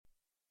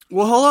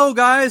Well, hello,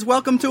 guys.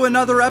 Welcome to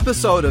another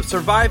episode of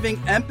Surviving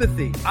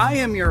Empathy. I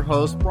am your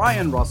host,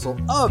 Brian Russell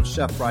of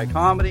Chef Fry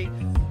Comedy.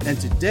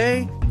 And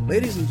today,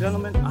 ladies and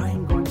gentlemen, I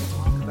am going to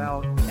talk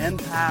about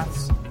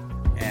empaths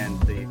and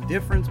the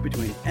difference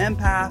between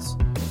empaths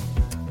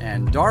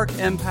and dark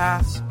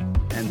empaths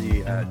and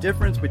the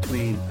difference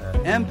between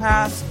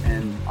empaths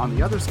and, on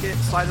the other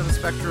side of the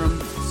spectrum,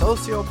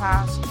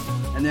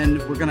 sociopaths. And then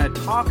we're going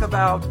to talk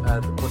about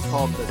what's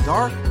called the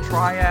dark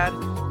triad.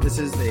 This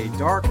is a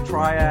dark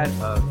triad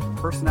of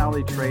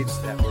personality traits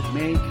that would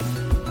make,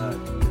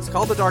 it's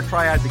called the dark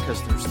triad because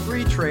there's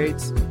three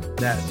traits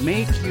that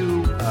make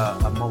you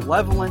a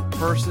malevolent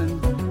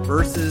person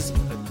versus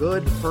a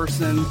good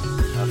person,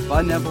 a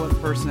benevolent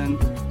person.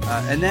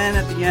 And then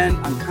at the end,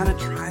 I'm kind of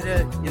trying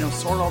to,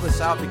 sort all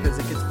this out because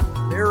it gets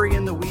very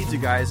in the weeds, you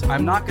guys.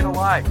 I'm not going to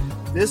lie.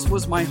 This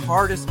was my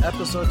hardest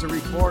episode to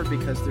record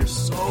because there's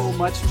so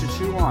much to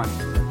chew on,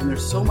 and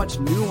there's so much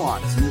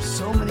nuance, and there's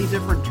so many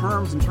different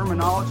terms and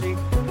terminology,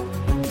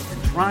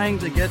 and trying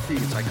to get the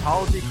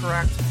psychology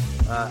correct.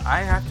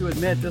 I have to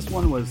admit, this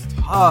one was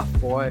tough,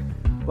 boy,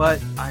 but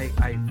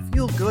I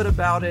feel good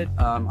about it.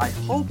 I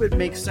hope it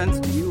makes sense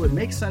to you. It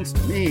makes sense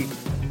to me.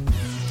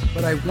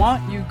 But I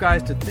want you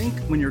guys to think,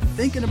 when you're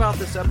thinking about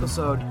this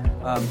episode,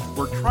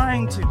 we're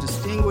trying to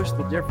distinguish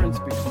the difference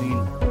between,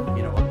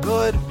 a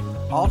good,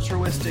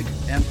 altruistic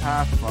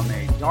empath from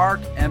a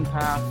dark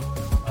empath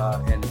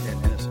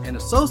and a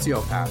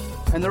sociopath.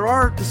 And there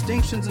are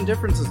distinctions and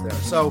differences there.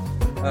 So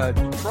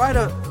try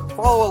to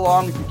follow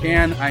along if you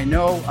can. I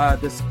know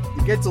this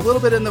gets a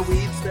little bit in the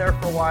weeds there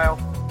for a while,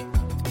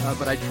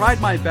 but I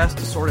tried my best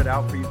to sort it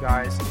out for you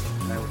guys.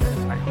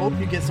 And I hope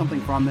you get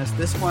something from this.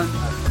 This one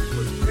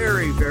was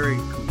very, very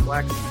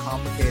complex and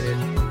complicated,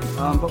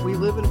 but we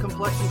live in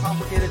complex and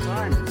complicated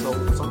times.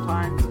 So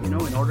sometimes,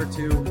 in order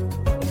to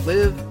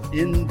live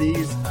in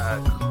these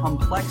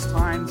complex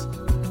times,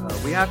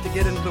 we have to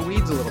get into the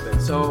weeds a little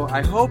bit. So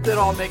I hope that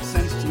all makes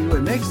sense to you.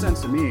 It makes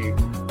sense to me.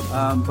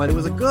 But it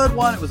was a good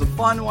one. It was a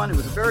fun one. It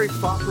was a very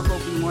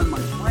thought-provoking one. My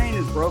brain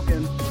is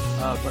broken,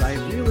 but I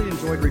really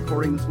enjoyed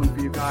recording this one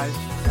for you guys.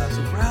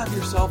 So grab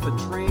yourself a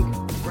drink,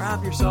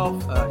 grab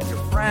yourself your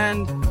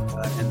friend,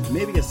 and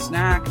maybe a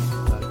snack.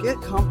 Get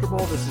comfortable.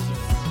 This is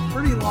a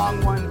pretty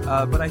long one,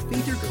 but I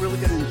think you're really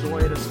going to enjoy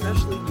it,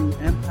 especially you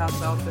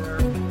empaths out there.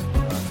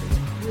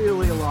 It's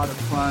really a lot of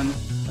fun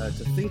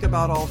to think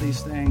about all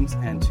these things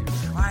and to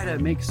try to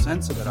make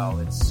sense of it all.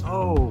 It's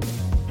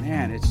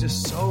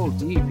just so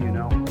deep,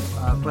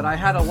 But I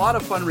had a lot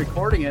of fun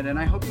recording it, and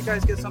I hope you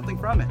guys get something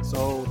from it.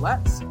 So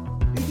let's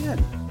begin.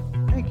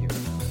 Thank you.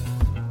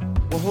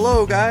 Well,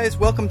 hello, guys.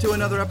 Welcome to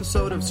another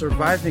episode of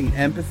Surviving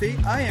Empathy.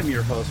 I am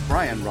your host,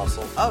 Brian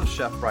Russell of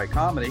Chef Fry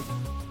Comedy.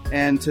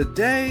 And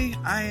today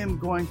I am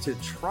going to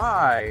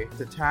try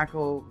to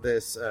tackle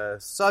this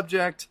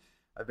subject.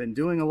 I've been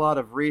doing a lot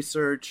of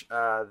research.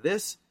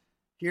 This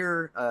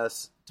here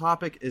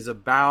topic is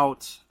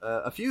about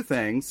a few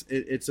things.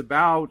 It's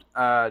about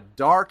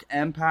dark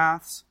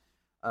empaths.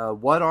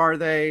 What are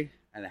they,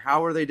 and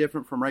how are they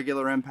different from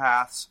regular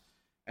empaths?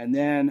 And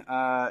then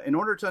in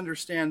order to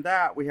understand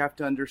that, we have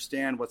to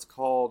understand what's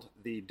called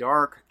the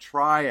dark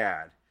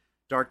triad.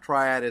 Dark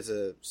triad is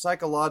a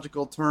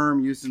psychological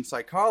term used in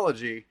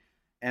psychology,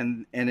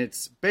 and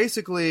it's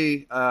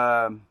basically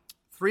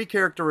three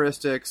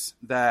characteristics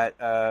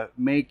that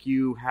make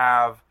you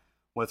have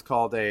what's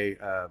called a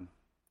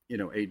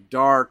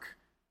dark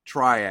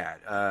triad.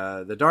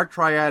 The dark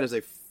triad is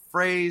a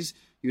phrase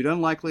you'd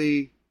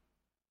unlikely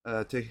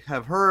to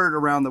have heard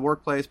around the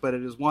workplace, but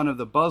it is one of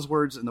the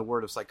buzzwords in the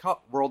world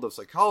of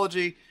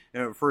psychology,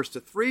 and it refers to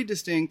three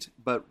distinct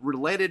but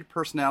related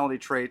personality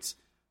traits: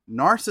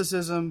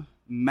 narcissism,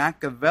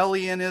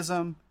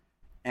 Machiavellianism,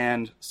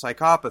 and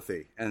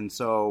psychopathy. And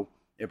so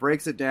it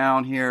breaks it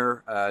down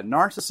here.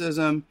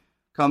 Narcissism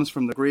comes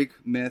from the Greek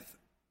myth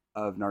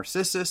of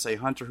Narcissus, a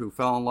hunter who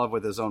fell in love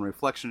with his own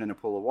reflection in a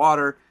pool of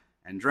water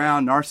and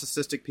drowned.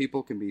 Narcissistic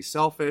people can be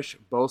selfish,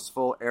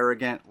 boastful,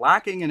 arrogant,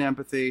 lacking in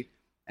empathy,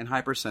 and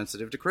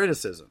hypersensitive to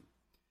criticism.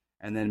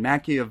 And then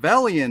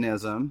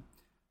Machiavellianism,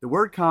 the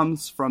word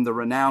comes from the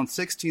renowned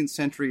 16th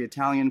century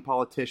Italian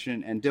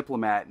politician and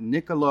diplomat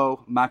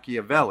Niccolo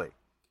Machiavelli.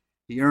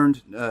 He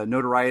earned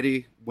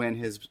notoriety when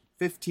his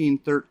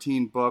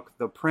 1513 book,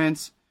 The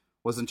Prince,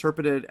 was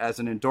interpreted as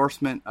an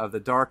endorsement of the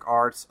dark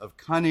arts of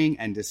cunning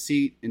and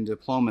deceit in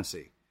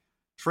diplomacy.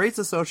 Traits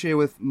associated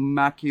with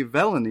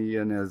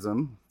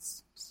Machiavellianism,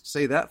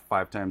 say that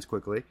 5 times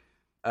quickly,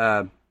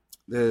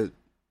 the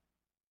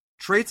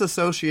traits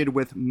associated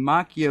with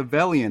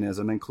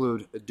Machiavellianism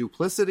include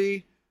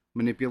duplicity,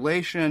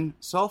 manipulation,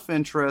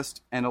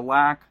 self-interest, and a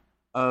lack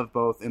of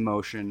both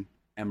emotion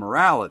and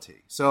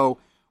morality. So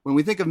when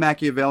we think of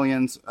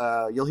Machiavellians,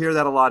 you'll hear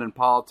that a lot in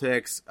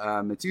politics.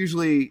 It's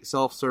usually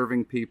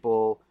self-serving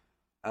people,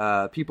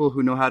 people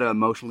who know how to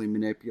emotionally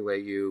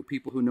manipulate you,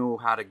 people who know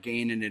how to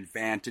gain an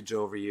advantage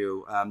over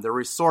you. They're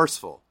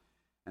resourceful,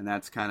 and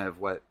that's kind of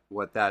what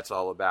that's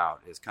all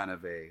about, is kind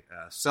of a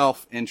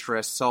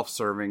self-interest,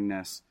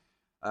 self-servingness.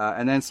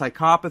 And then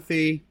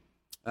psychopathy,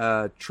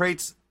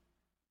 traits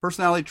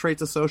Personality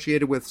traits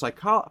associated with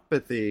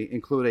psychopathy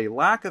include a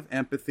lack of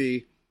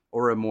empathy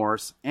or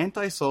remorse,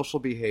 antisocial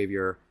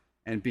behavior,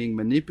 and being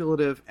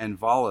manipulative and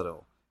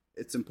volatile.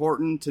 It's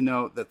important to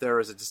note that there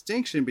is a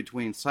distinction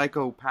between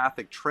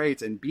psychopathic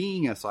traits and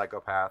being a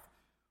psychopath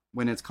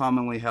when it's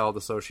commonly held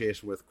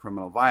association with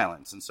criminal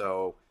violence. And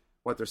so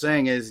what they're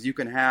saying is you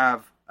can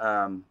have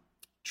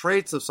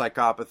traits of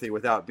psychopathy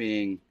without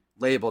being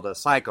labeled a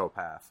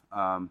psychopath.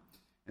 And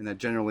that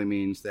generally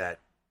means that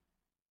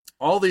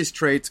all these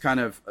traits kind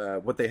of,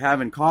 what they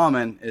have in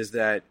common is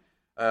that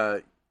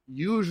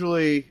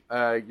usually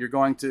you're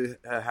going to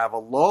have a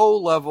low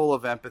level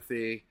of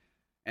empathy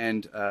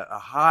and a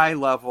high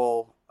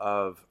level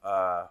of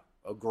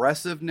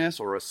aggressiveness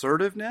or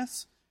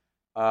assertiveness.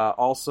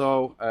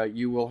 Also,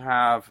 you will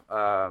have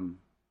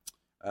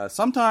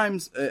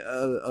sometimes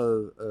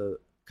a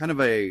kind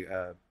of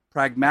a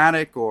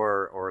pragmatic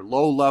or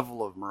low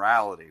level of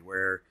morality,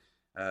 where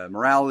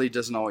morality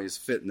doesn't always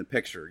fit in the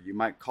picture. You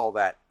might call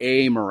that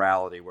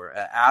amorality, where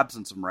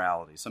absence of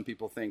morality. Some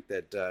people think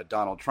that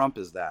Donald Trump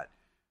is that,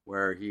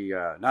 where he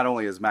not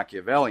only is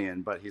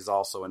Machiavellian, but he's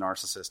also a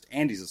narcissist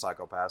and he's a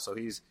psychopath. So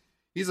he's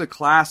a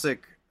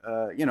classic.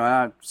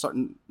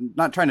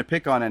 Not trying to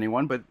pick on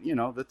anyone, but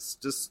that's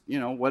just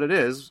what it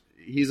is.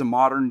 He's a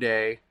modern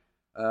day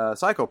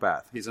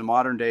psychopath. He's a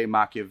modern day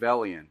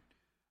Machiavellian,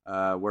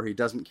 where he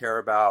doesn't care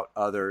about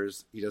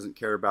others. He doesn't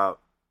care about.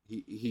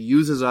 He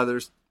uses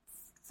others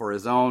for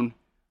his own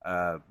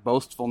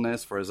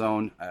boastfulness, for his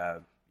own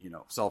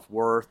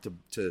self-worth,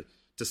 to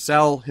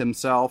sell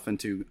himself and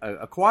to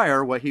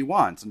acquire what he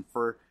wants. And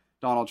for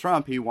Donald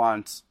Trump, he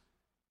wants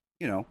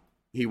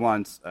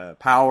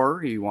power.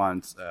 He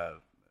wants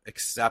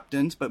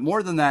acceptance, but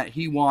more than that,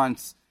 he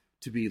wants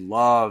to be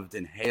loved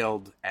and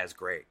hailed as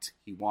great.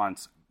 He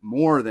wants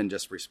more than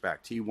just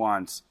respect. He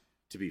wants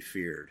to be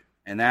feared,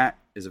 and that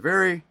is a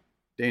very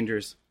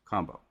dangerous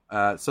combo.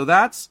 So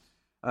that's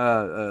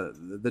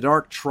the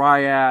dark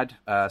triad.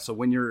 So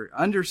when you're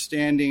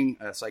understanding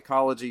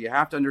psychology, you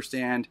have to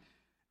understand,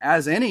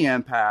 as any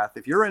empath,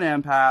 if you're an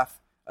empath,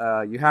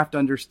 you have to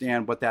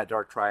understand what that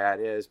dark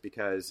triad is,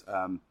 because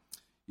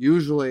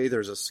usually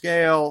there's a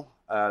scale.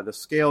 The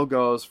scale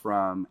goes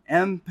from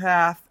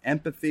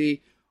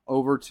empathy,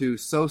 over to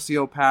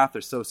sociopath or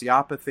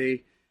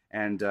sociopathy,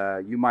 and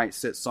you might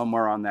sit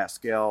somewhere on that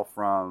scale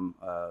from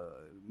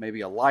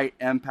maybe a light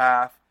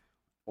empath,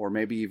 or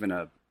maybe even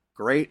a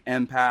great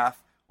empath,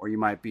 or you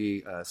might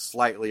be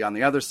slightly on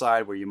the other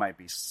side, where you might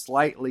be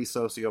slightly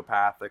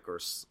sociopathic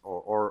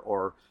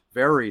or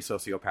very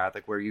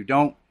sociopathic, where you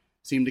don't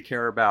seem to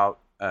care about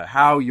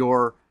how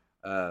your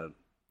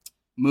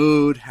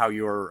mood, how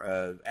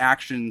your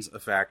actions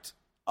affect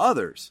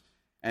others.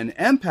 And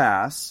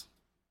empaths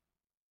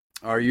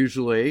are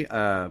usually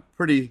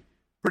pretty.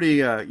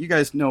 You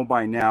guys know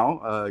by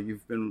now.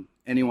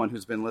 Anyone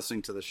who's been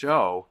listening to the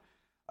show,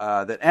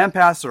 that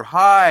empaths are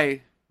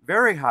high,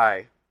 very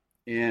high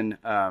in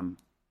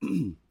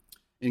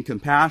in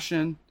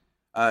compassion.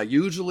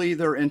 Usually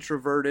they're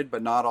introverted,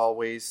 but not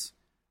always.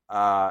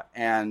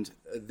 And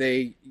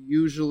they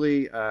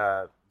usually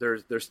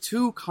there's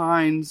two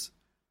kinds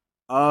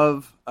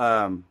of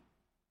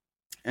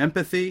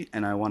empathy,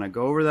 and I want to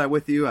go over that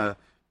with you.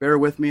 Bear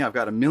with me. I've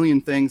got a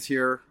million things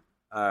here.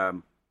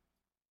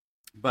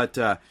 But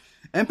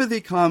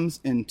empathy comes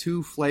in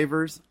two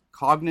flavors,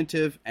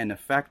 cognitive and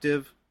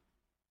affective.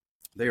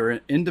 They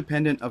are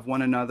independent of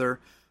one another,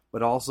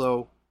 but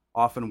also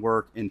often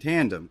work in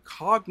tandem.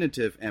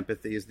 Cognitive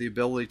empathy is the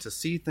ability to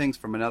see things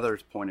from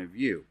another's point of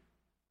view.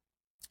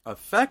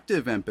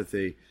 Affective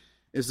empathy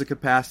is the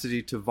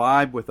capacity to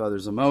vibe with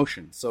others'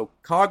 emotions. So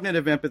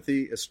cognitive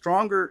empathy is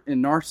stronger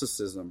in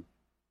narcissism,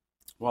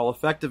 while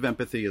affective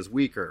empathy is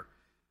weaker.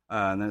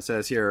 And then it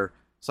says here,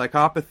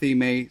 psychopathy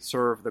may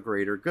serve the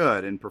greater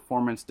good in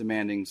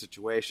performance-demanding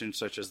situations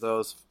such as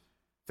those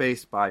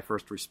faced by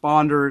first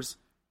responders,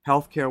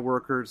 healthcare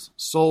workers,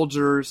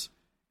 soldiers,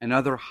 and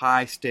other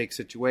high-stakes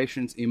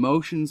situations.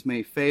 Emotions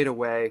may fade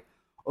away,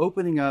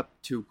 opening up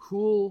to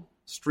cool,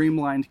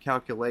 streamlined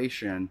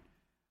calculation,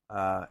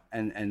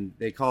 and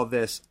they call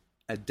this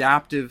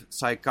adaptive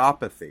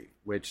psychopathy,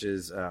 which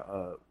is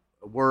a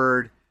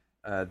word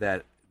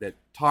that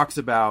talks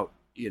about,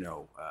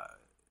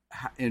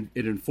 it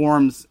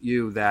informs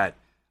you that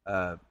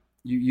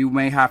you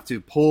may have to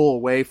pull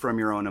away from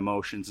your own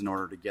emotions in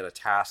order to get a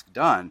task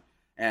done.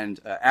 And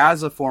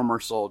as a former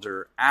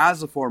soldier,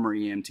 as a former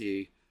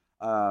EMT,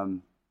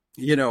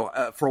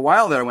 for a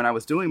while there when I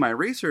was doing my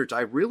research,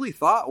 I really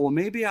thought, well,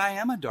 maybe I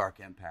am a dark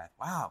empath.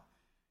 Wow.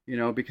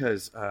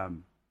 Because,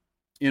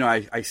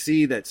 I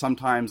see that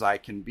sometimes I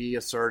can be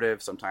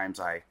assertive. Sometimes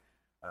I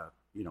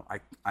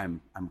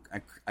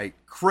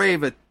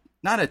crave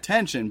not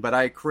attention, but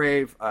I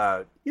crave,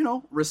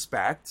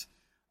 respect.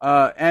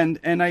 So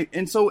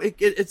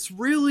it's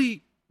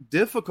really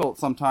difficult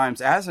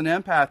sometimes as an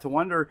empath to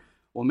wonder,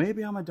 well,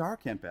 maybe I'm a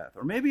dark empath,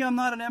 or maybe I'm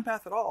not an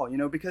empath at all,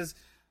 because,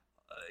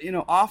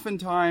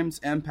 oftentimes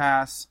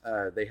empaths,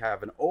 they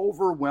have an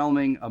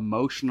overwhelming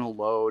emotional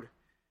load.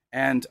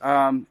 And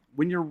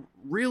when you're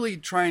really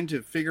trying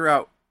to figure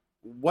out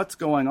what's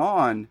going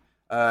on,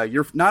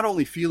 you're not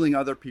only feeling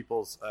other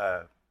people's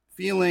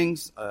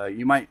feelings,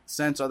 you might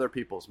sense other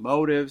people's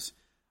motives,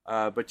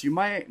 but you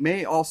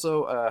may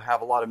also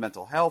have a lot of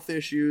mental health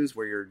issues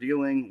where you're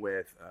dealing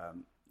with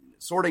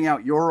sorting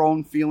out your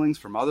own feelings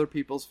from other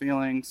people's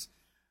feelings.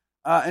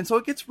 And so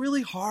it gets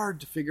really hard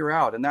to figure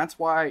out. And that's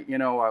why,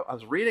 I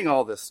was reading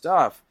all this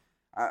stuff.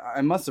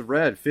 I must have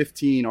read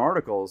 15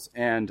 articles,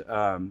 and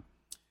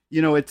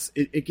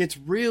it gets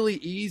really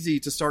easy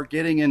to start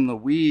getting in the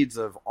weeds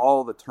of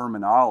all the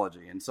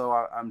terminology. And so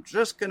I'm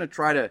just going to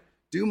try to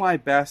do my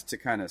best to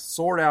kind of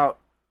sort out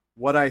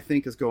what I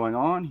think is going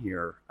on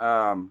here.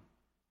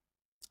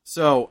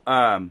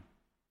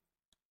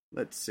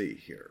 Let's see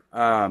here.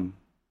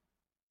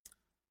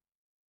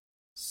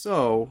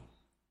 So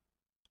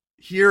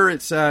here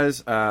it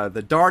says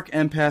the dark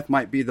empath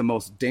might be the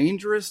most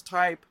dangerous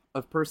type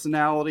of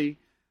personality.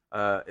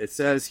 It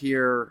says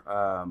here,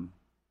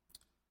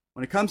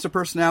 when it comes to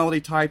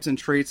personality types and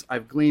traits,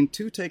 I've gleaned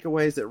 2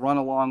 takeaways that run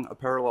along a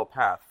parallel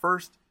path.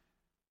 First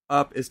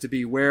up is to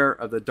be aware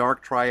of the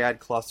dark triad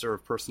cluster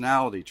of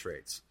personality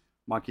traits: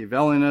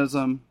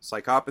 Machiavellianism,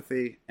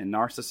 psychopathy, and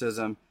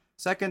narcissism.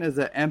 Second is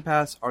that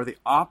empaths are the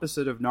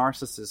opposite of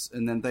narcissists,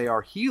 and then they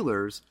are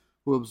healers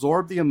who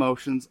absorb the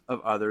emotions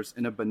of others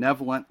in a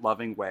benevolent,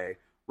 loving way,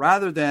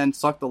 rather than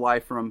suck the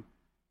life from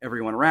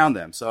everyone around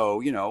them.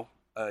 So,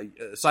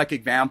 a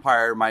psychic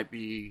vampire might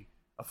be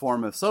a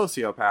form of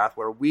sociopath,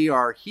 where we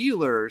are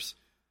healers.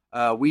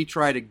 We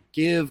try to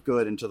give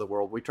good into the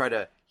world. We try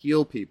to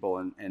heal people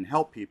and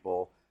help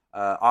people.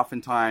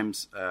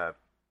 Oftentimes, a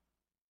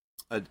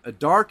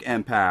dark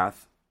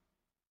empath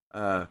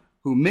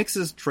who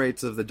mixes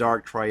traits of the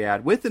dark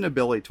triad with an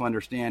ability to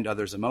understand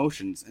others'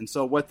 emotions. And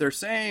so what they're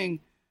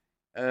saying,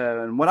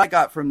 and what I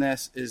got from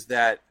this, is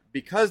that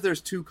because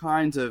there's 2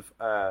 kinds of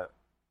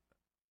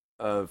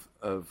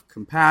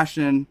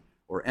compassion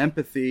or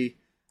empathy,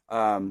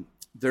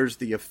 there's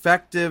the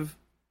affective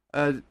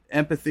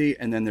empathy,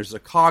 and then there's the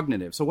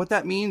cognitive. So what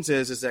that means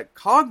is that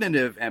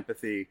cognitive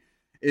empathy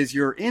is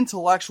your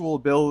intellectual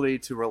ability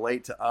to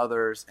relate to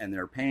others and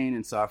their pain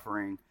and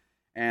suffering.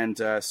 And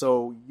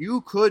so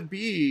you could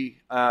be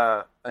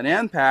an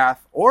empath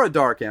or a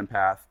dark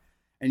empath,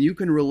 and you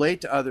can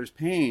relate to others'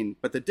 pain.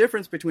 But the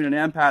difference between an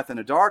empath and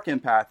a dark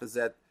empath is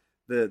that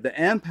the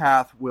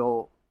empath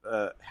will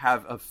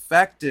have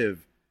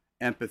affective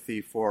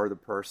empathy for the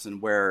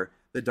person, where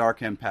the dark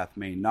empath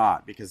may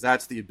not, because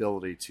that's the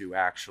ability to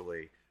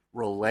actually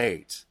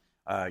relate.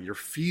 You're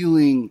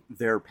feeling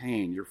their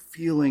pain, you're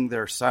feeling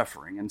their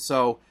suffering. And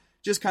so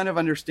just kind of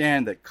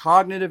understand that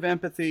cognitive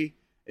empathy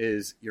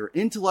is your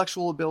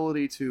intellectual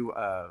ability to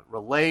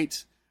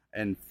relate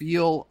and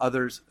feel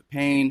others'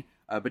 pain,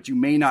 but you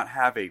may not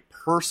have a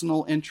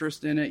personal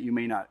interest in it. You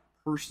may not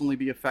personally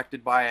be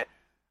affected by it.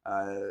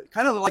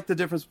 Kind of like the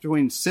difference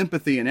between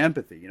sympathy and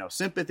empathy.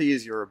 Sympathy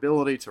is your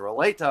ability to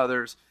relate to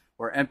others,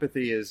 where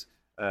empathy is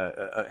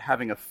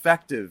having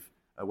affective,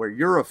 where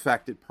you're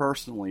affected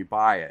personally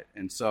by it.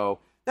 And so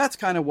that's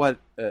kind of what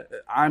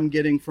I'm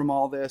getting from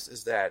all this,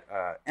 is that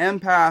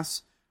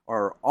empaths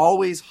are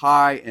always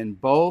high in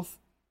both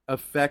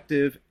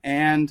affective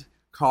and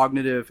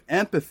cognitive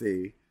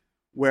empathy,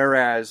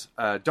 whereas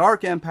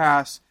dark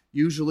empaths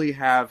usually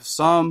have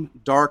some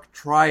dark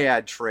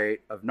triad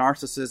trait of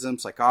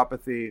narcissism,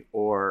 psychopathy,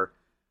 or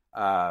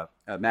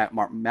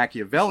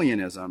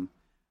Machiavellianism,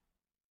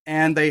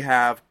 and they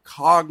have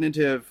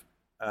cognitive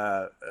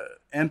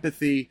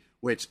empathy,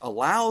 which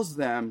allows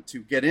them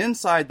to get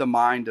inside the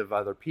mind of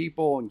other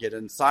people and get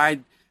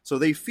inside, so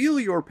they feel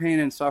your pain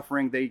and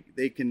suffering.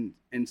 They can,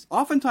 and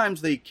oftentimes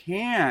they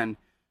can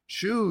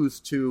choose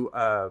to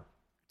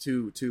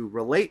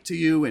relate to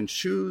you and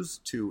choose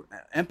to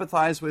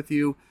empathize with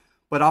you.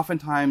 But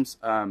oftentimes,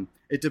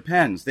 it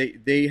depends.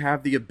 They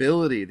have the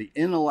ability, the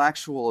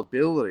intellectual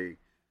ability,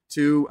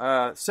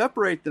 to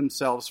separate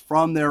themselves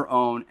from their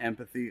own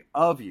empathy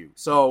of you.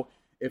 So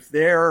if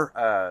they're,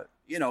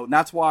 and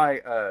that's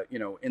why,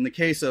 in the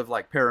case of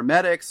like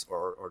paramedics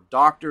or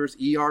doctors,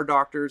 ER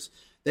doctors,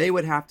 they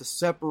would have to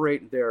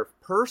separate their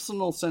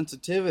personal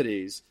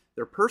sensitivities,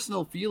 their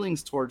personal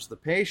feelings towards the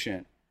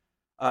patient,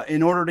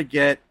 in order to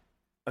get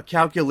a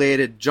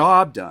calculated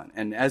job done.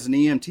 And as an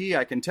EMT,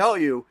 I can tell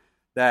you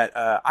that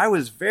I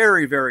was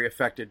very, very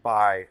affected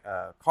by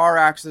car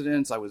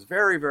accidents. I was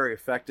very, very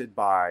affected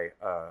by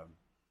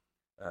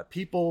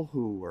people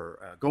who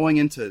were going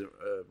into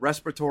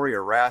respiratory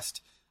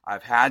arrest.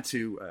 I've had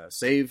to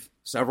save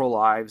several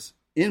lives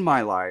in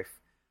my life.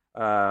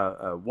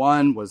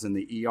 One was in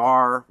the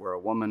ER where a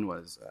woman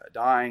was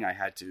dying. I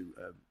had to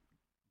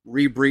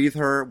rebreathe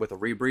her with a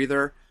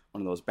rebreather,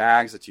 one of those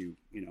bags that you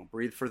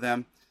breathe for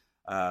them,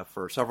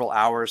 for several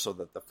hours so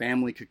that the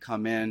family could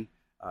come in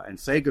and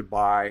say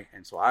goodbye.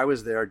 And so I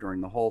was there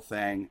during the whole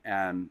thing.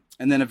 And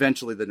then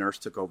eventually the nurse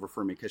took over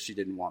for me because she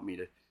didn't want me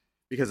to,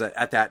 because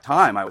at that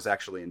time I was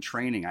actually in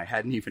training. I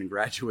hadn't even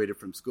graduated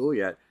from school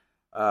yet.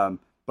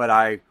 But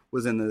I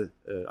was in the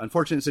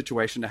unfortunate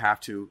situation to have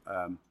to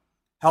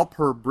help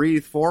her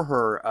breathe for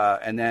her.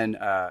 And then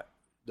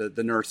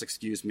the nurse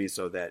excused me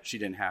so that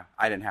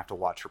I didn't have to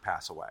watch her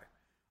pass away.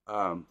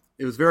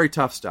 It was very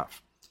tough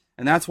stuff.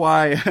 And that's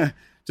why,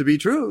 to be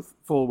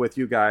truthful with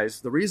you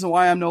guys, the reason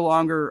why I'm no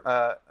longer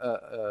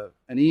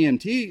an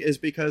EMT is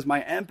because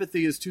my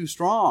empathy is too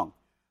strong.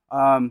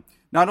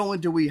 Not only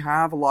do we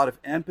have a lot of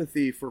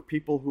empathy for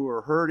people who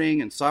are hurting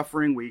and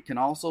suffering, we can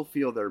also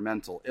feel their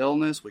mental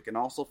illness. We can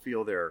also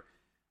feel their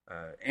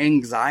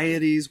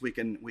anxieties. We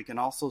can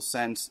also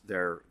sense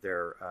their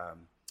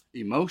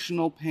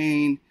emotional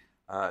pain.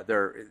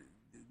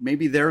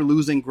 Maybe they're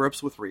losing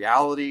grips with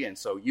reality, and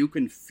so you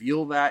can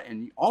feel that,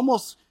 and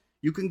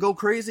you can go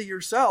crazy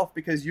yourself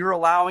because you're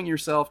allowing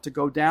yourself to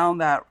go down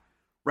that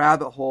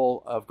rabbit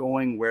hole of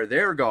going where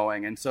they're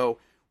going. And so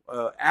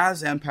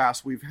as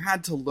empaths, we've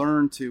had to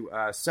learn to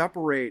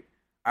separate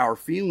our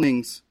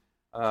feelings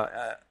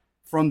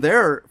from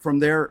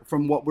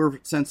what we're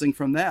sensing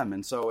from them.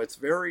 And so it's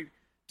very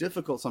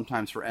difficult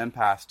sometimes for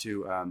empaths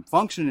to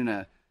function in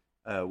a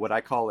what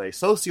I call a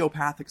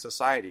sociopathic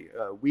society.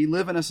 We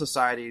live in a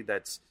society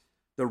that's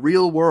the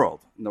real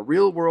world, and the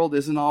real world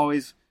isn't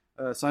always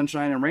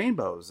sunshine and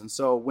rainbows. And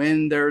so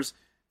when there's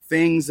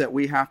things that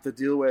we have to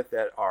deal with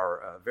that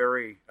are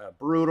very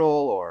brutal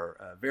or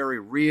very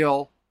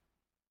real,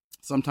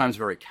 sometimes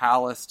very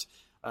calloused,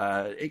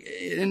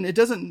 and it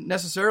doesn't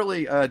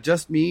necessarily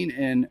just mean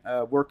in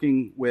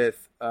working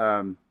with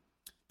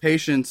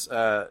patients,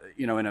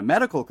 in a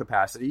medical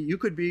capacity. You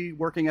could be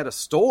working at a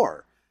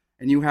store,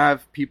 and you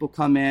have people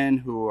come in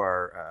who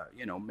are,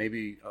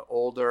 maybe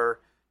older,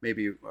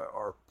 maybe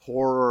are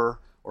poorer,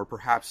 or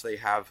perhaps they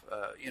have,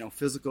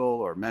 physical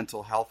or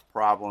mental health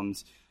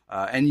problems.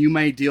 And you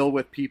may deal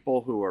with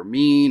people who are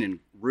mean and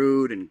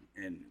rude and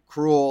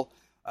cruel.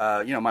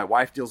 My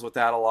wife deals with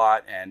that a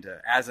lot. And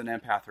as an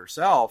empath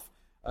herself,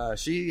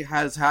 she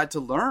has had to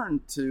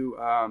learn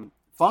to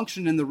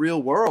function in the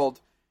real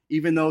world,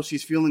 even though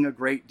she's feeling a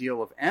great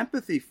deal of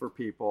empathy for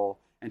people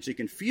and she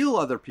can feel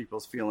other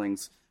people's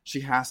feelings.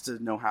 She has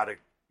to know how to,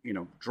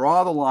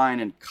 draw the line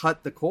and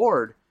cut the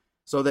cord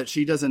so that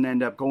she doesn't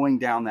end up going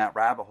down that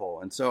rabbit hole.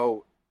 And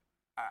so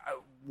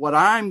what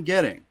I'm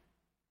getting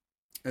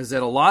is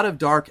that a lot of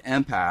dark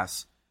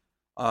empaths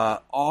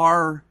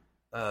are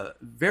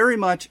very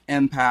much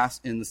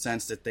empaths in the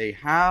sense that they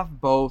have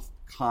both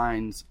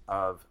kinds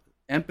of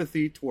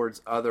empathy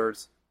towards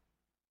others.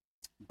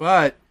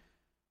 But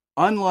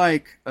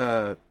unlike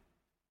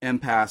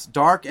empaths,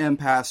 dark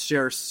empaths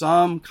share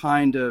some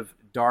kind of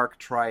dark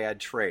triad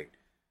trait,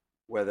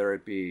 whether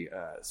it be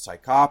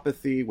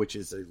psychopathy, which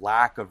is a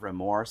lack of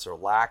remorse or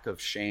lack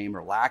of shame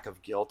or lack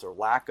of guilt or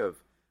lack of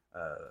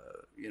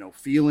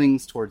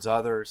feelings towards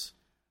others,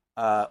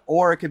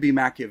 or it could be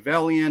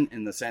Machiavellian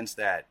in the sense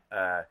that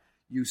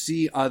you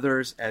see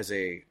others as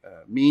a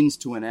means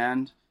to an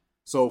end.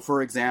 So,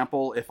 for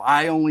example, if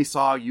I only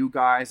saw you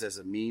guys as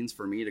a means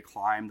for me to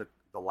climb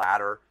the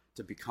ladder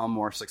to become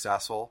more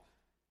successful,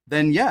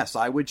 then yes,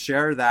 I would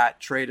share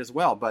that trait as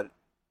well. But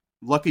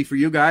lucky for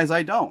you guys,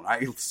 I don't.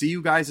 I see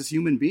you guys as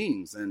human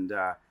beings. And,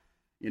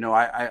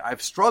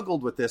 I've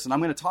struggled with this, and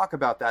I'm going to talk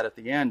about that at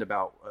the end,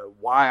 about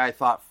why I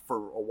thought for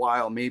a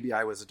while maybe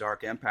I was a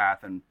dark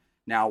empath, and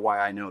now why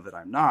I know that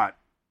I'm not.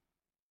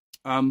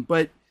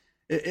 But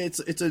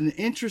it's an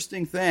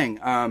interesting thing,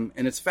 and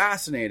it's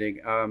fascinating,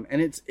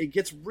 and it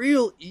gets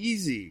real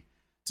easy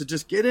to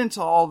just get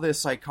into all this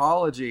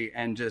psychology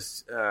and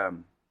just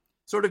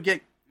sort of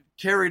get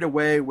carried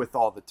away with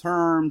all the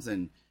terms,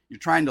 and you're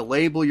trying to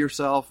label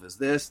yourself as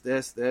this,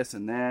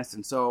 and this.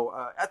 And so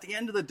at the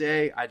end of the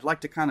day, I'd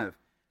like to kind of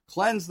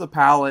cleanse the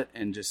palate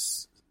and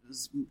just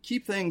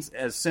keep things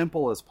as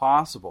simple as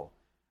possible.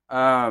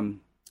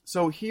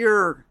 So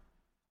here,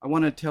 I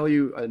want to tell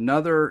you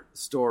another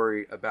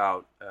story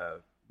about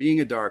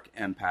being a dark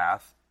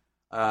empath.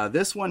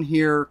 This one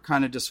here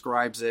kind of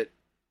describes it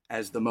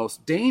as the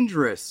most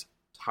dangerous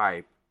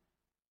type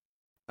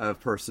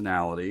of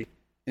personality,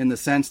 in the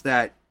sense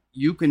that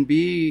you can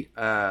be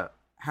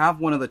have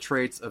one of the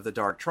traits of the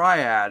dark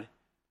triad,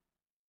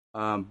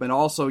 but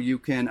also you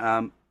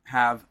can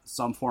have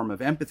some form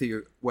of empathy,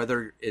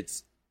 whether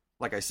it's,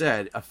 like I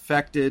said,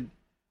 affected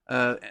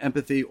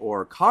empathy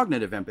or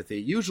cognitive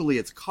empathy. Usually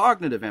it's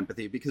cognitive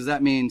empathy, because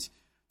that means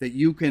that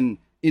you can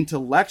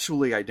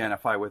intellectually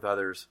identify with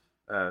others'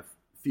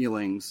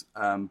 feelings,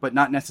 but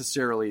not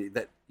necessarily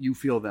that you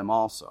feel them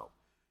also.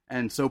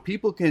 And so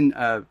people can,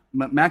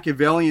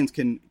 Machiavellians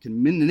can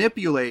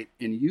manipulate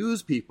and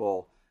use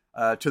people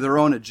to their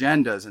own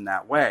agendas in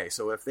that way.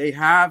 So if they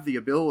have the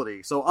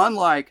ability, so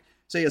unlike,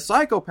 say, a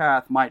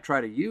psychopath might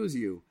try to use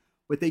you,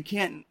 but they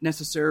can't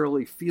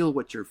necessarily feel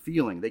what you're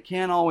feeling. They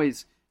can't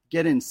always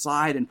get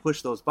inside and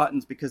push those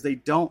buttons because they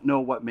don't know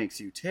what makes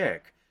you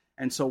tick.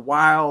 And so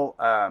while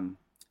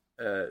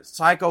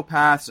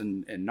psychopaths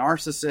and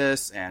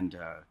narcissists and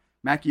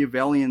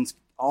Machiavellians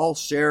all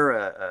share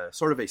a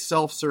sort of a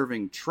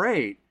self-serving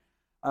trait,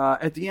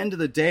 at the end of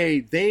the day,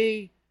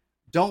 they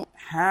don't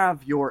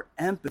have your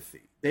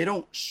empathy. They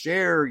don't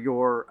share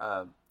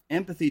your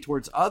empathy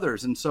towards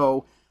others. And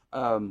so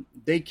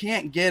they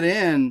can't get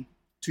in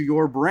to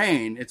your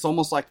brain. It's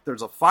almost like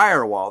there's a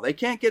firewall. They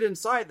can't get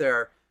inside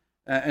there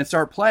and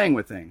start playing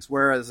with things.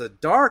 Whereas a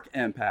dark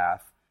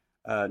empath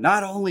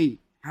not only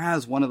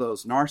has one of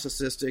those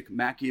narcissistic,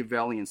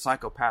 Machiavellian,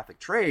 psychopathic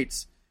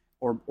traits,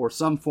 or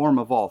some form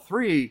of all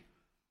three,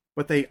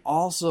 but they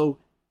also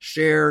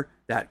share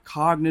that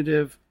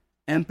cognitive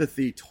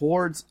empathy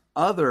towards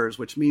others,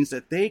 which means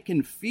that they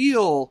can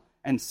feel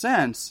and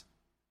sense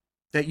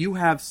that you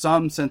have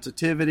some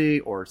sensitivity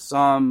or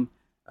some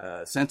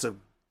sense of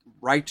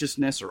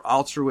righteousness or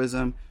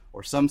altruism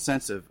or some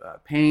sense of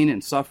pain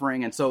and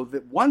suffering. And so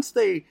that once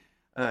they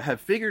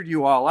have figured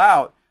you all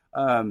out,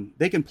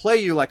 they can play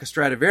you like a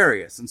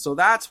Stradivarius. And so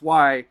that's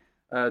why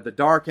the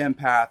dark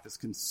empath is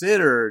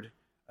considered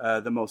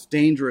the most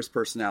dangerous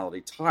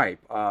personality type.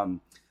 A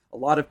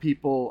lot of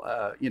people,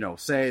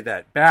 say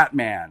that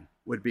Batman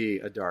would be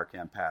a dark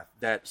empath,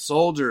 that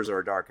soldiers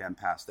are dark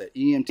empaths, that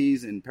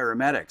EMTs and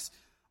paramedics,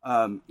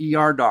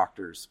 ER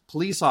doctors,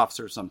 police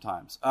officers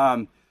sometimes.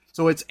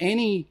 So it's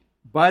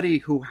anybody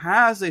who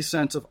has a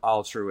sense of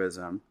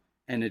altruism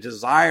and a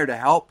desire to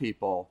help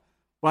people,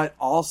 but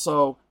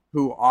also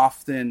who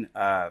often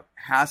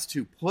has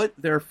to put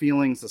their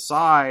feelings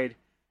aside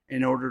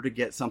in order to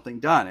get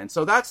something done. And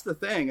so that's the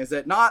thing, is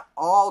that not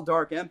all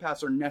dark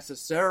empaths are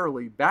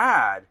necessarily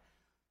bad,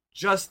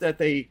 just that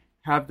they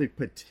have the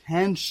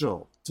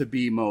potential to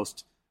be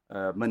most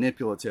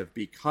manipulative,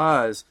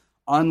 because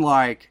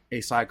unlike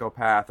a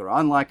psychopath or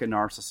unlike a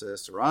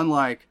narcissist or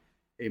unlike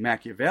a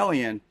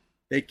Machiavellian,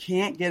 they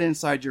can't get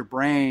inside your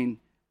brain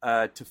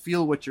to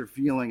feel what you're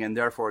feeling, and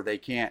therefore they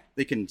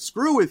can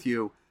screw with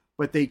you,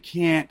 but they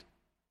can't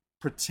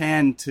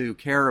pretend to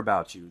care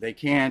about you. They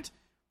can't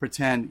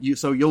pretend you,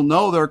 so you'll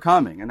know they're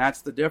coming. And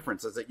that's the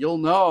difference, is that you'll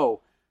know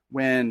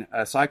when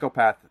a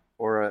psychopath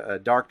or a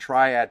dark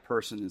triad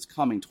person is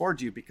coming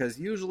towards you, because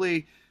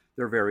usually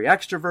they're very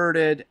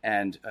extroverted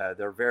and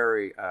they're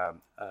very,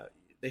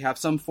 they have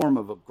some form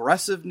of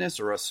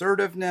aggressiveness or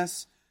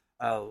assertiveness.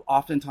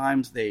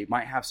 Oftentimes they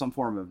might have some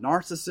form of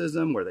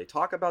narcissism where they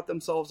talk about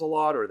themselves a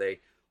lot, or they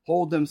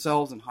hold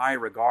themselves in high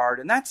regard.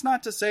 And that's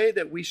not to say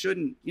that we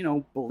shouldn't,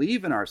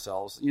 believe in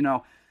ourselves,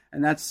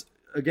 and that's,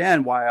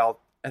 again, why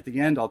at the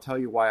end I'll tell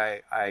you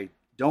why I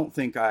don't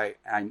think I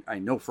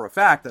know for a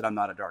fact that I'm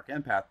not a dark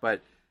empath,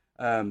 but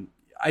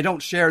I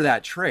don't share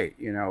that trait.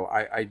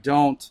 I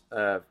don't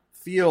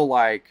feel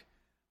like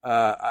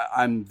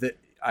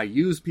I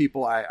use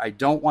people. I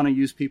don't want to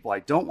use people. I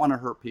don't want to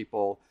hurt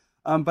people.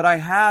 But I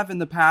have in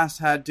the past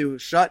had to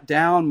shut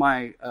down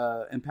my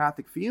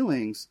empathic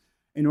feelings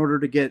in order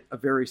to get a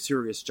very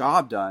serious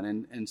job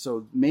done. And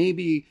so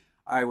maybe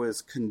I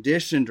was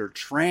conditioned or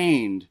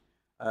trained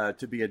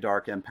to be a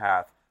dark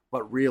empath,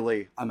 but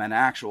really I'm an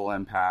actual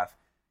empath.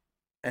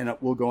 And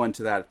we'll go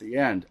into that at the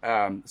end.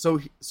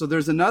 So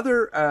there's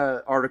another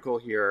article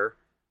here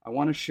I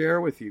want to share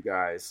with you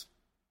guys,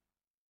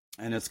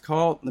 and it's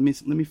called. Let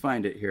me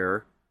find it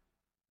here.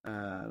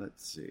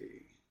 Let's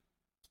see.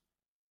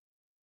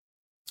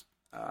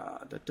 How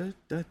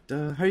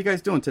are you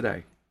guys doing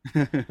today?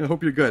 I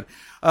hope you're good.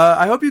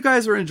 I hope you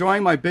guys are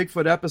enjoying my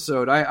Bigfoot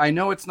episode. I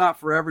know it's not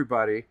for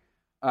everybody.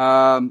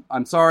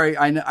 I'm sorry.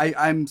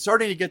 I'm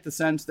starting to get the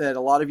sense that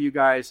a lot of you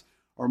guys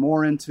are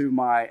more into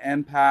my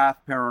empath,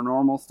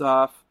 paranormal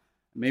stuff,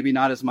 maybe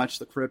not as much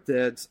the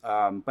cryptids,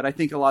 but I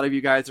think a lot of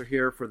you guys are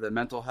here for the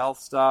mental health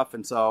stuff,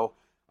 and so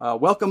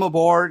welcome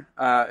aboard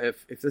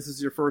if this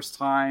is your first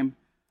time.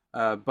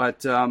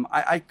 But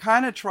I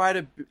kind of try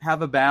to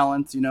have a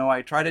balance.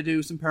 I try to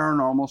do some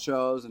paranormal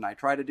shows, and I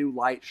try to do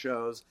light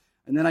shows,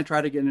 and then I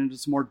try to get into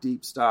some more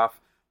deep stuff.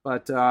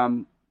 But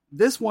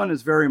this one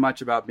is very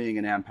much about being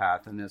an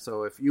empath, and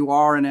so if you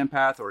are an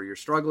empath or you're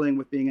struggling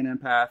with being an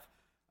empath,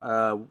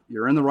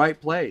 you're in the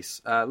right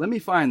place. Let me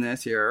find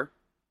this here.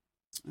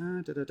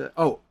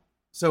 Oh,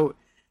 so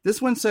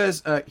this one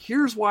says,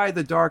 here's why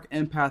the dark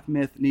empath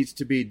myth needs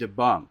to be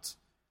debunked.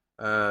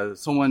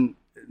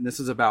 This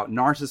is about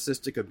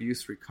narcissistic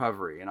abuse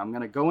recovery. And I'm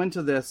going to go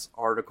into this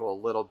article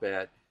a little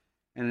bit.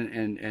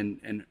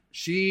 And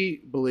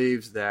she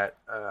believes that,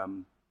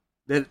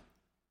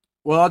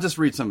 I'll just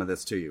read some of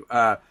this to you.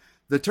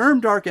 The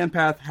term dark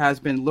empath has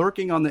been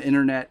lurking on the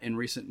internet in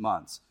recent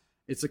months.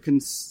 It's a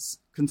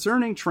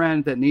concerning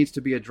trend that needs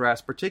to be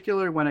addressed,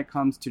 particularly when it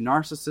comes to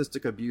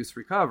narcissistic abuse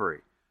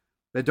recovery.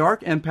 The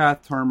dark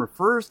empath term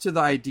refers to the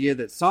idea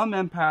that some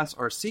empaths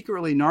are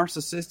secretly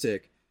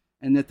narcissistic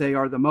and that they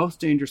are the most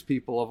dangerous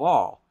people of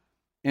all.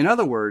 In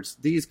other words,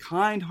 these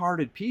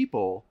kind-hearted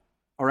people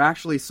are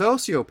actually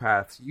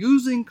sociopaths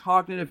using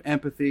cognitive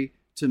empathy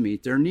to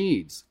meet their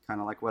needs, kind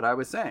of like what I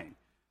was saying.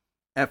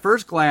 At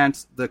first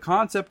glance, the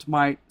concept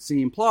might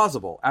seem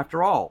plausible.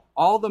 After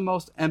all the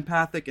most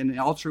empathic and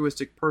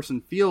altruistic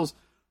person feels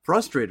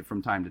frustrated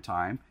from time to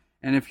time.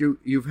 And if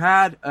you've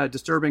had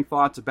disturbing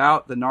thoughts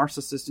about the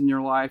narcissist in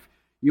your life,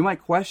 you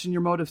might question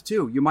your motives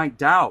too. You might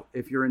doubt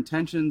if your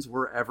intentions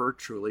were ever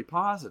truly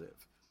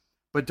positive.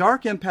 But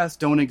dark empaths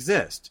don't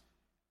exist.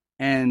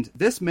 And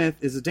this myth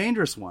is a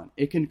dangerous one.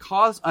 It can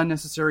cause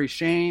unnecessary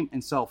shame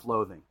and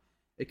self-loathing.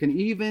 It can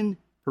even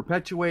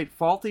perpetuate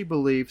faulty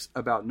beliefs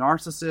about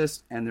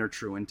narcissists and their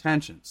true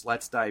intentions.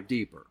 Let's dive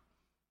deeper.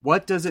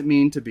 What does it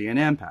mean to be an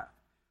empath?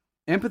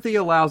 Empathy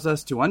allows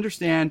us to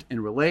understand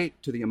and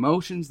relate to the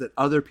emotions that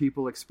other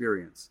people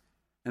experience.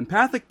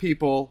 Empathic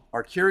people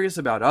are curious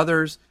about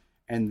others,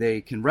 and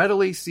they can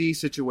readily see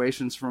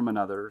situations from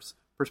another's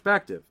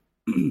perspective.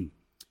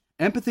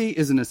 Empathy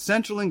is an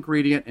essential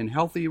ingredient in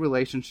healthy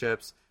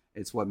relationships.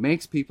 It's what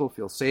makes people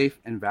feel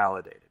safe and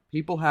validated.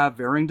 People have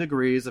varying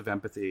degrees of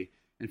empathy.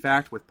 In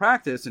fact, with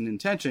practice and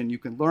intention, you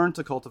can learn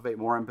to cultivate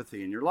more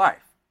empathy in your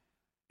life.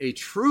 A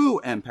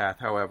true empath,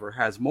 however,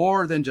 has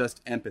more than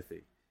just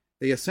empathy.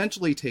 They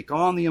essentially take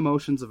on the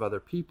emotions of other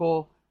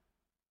people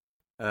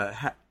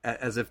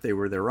as if they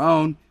were their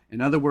own.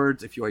 In other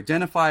words, if you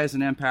identify as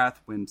an empath,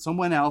 when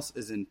someone else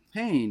is in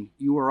pain,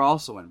 you are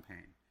also in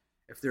pain.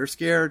 If they're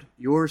scared,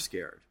 you're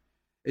scared.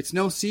 It's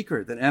no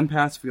secret that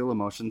empaths feel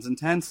emotions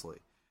intensely.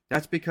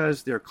 That's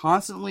because they're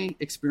constantly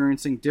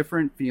experiencing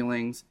different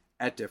feelings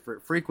at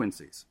different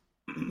frequencies.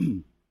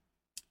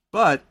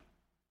 But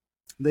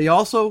they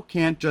also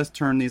can't just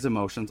turn these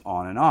emotions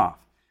on and off.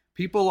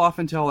 People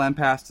often tell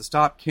empaths to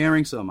stop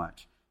caring so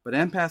much, but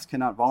empaths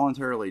cannot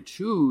voluntarily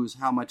choose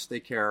how much they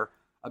care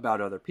about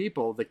other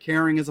people. The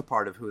caring is a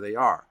part of who they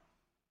are.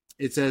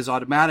 It's as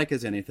automatic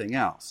as anything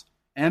else.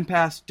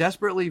 Empaths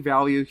desperately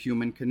value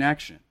human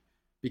connection.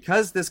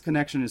 Because this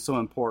connection is so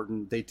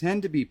important, they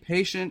tend to be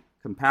patient,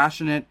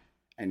 compassionate,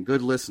 and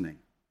good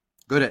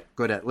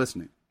at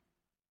listening.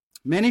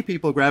 Many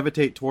people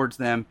gravitate towards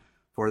them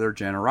for their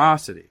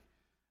generosity.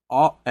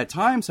 At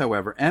times,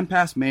 however,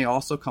 empaths may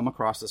also come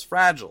across as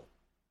fragile,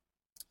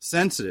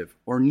 sensitive,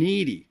 or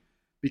needy.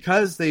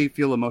 Because they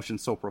feel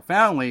emotions so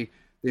profoundly,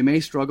 they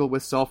may struggle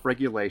with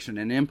self-regulation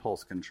and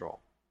impulse control.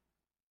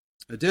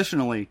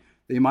 Additionally,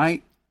 they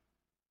might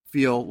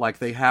feel like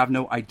they have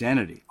no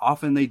identity.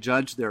 Often they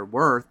judge their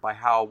worth by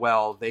how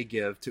well they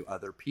give to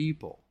other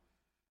people.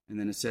 And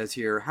then it says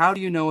here, how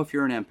do you know if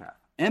you're an empath?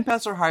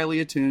 Empaths are highly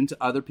attuned to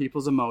other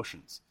people's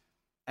emotions.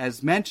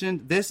 As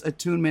mentioned, this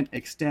attunement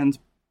extends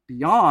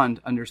beyond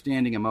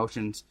understanding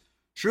emotions.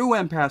 True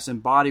empaths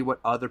embody what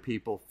other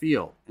people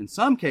feel. In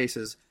some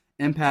cases,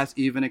 empaths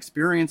even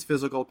experience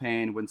physical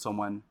pain when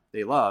someone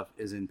they love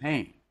is in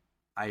pain.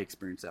 I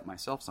experience that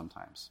myself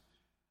sometimes.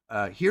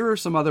 Here are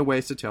some other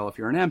ways to tell if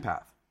you're an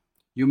empath.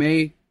 You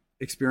may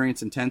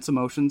experience intense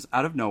emotions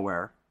out of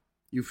nowhere.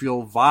 You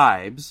feel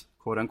vibes,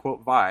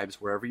 quote-unquote vibes,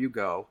 wherever you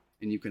go,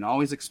 and you can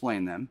always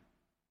explain them.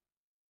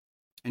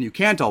 And you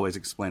can't always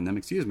explain them,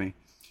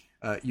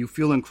 You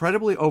feel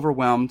incredibly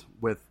overwhelmed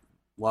with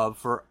love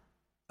for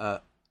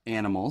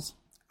animals.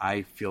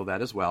 I feel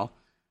that as well.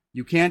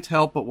 You can't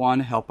help but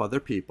want to help other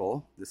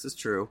people. This is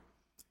true.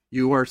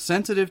 You are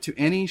sensitive to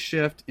any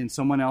shift in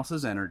someone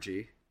else's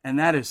energy. And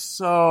that is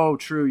so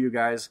true, you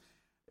guys.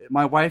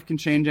 My wife can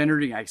change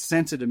energy. I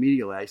sense it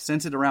immediately. I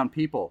sense it around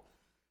people.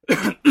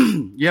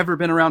 You ever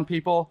been around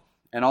people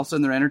and all of a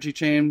sudden their energy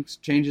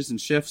changes and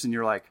shifts and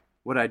you're like,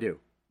 what'd I do?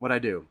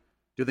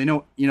 Do they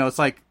know? It's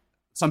like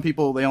some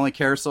people, they only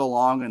care so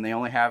long and they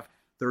only have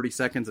 30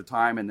 seconds of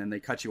time and then they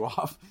cut you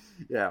off.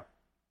 Yeah.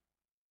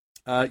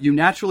 You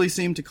naturally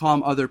seem to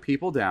calm other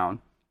people down,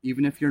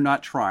 even if you're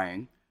not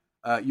trying.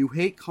 You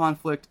hate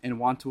conflict and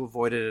want to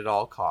avoid it at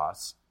all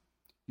costs.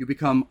 You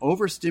become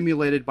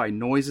overstimulated by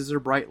noises or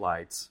bright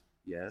lights.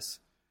 Yes.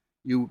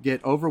 You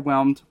get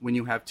overwhelmed when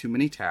you have too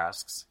many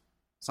tasks.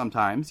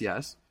 Sometimes,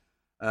 yes.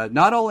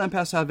 Not all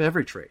empaths have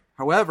every trait.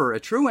 However, a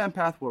true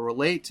empath will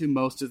relate to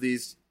most of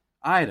these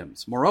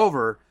items.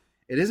 Moreover,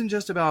 it isn't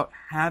just about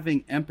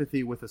having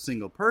empathy with a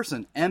single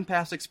person.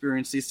 Empaths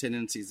experience these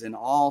tendencies in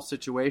all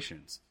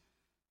situations.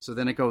 So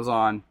then it goes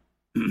on.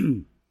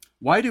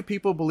 Why do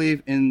people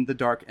believe in the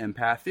dark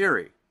empath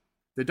theory?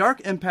 The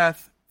dark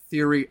empath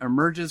theory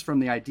emerges from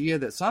the idea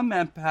that some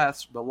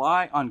empaths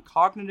rely on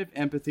cognitive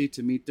empathy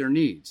to meet their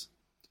needs.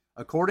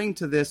 According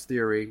to this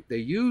theory, they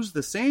use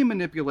the same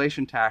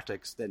manipulation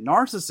tactics that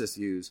narcissists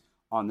use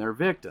on their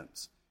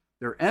victims.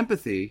 Their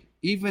empathy,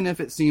 even if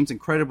it seems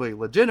incredibly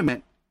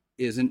legitimate,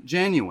 isn't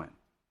genuine.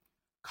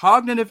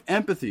 Cognitive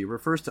empathy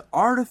refers to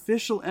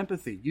artificial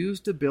empathy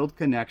used to build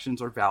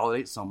connections or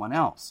validate someone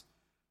else.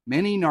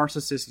 Many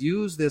narcissists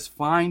use this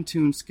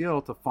fine-tuned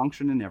skill to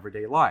function in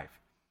everyday life.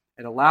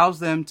 It allows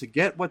them to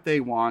get what they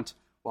want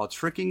while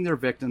tricking their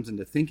victims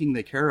into thinking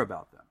they care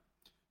about them.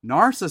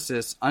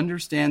 Narcissists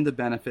understand the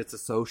benefits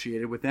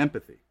associated with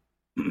empathy.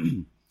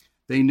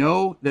 They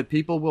know that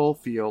people will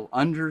feel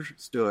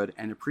understood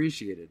and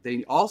appreciated.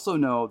 They also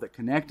know that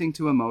connecting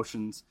to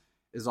emotions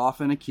is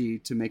often a key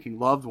to making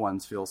loved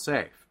ones feel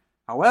safe.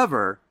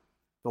 However,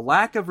 the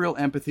lack of real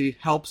empathy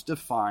helps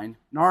define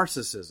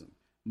narcissism.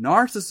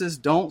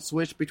 Narcissists don't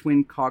switch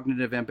between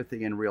cognitive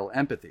empathy and real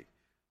empathy.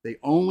 They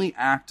only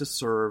act to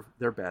serve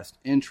their best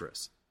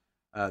interests.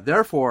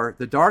 Therefore,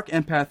 the dark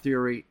empath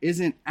theory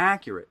isn't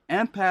accurate.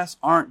 Empaths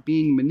aren't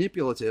being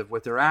manipulative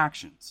with their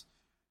actions.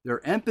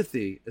 Their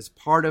empathy is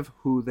part of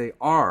who they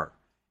are.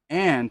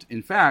 And,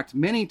 in fact,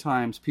 many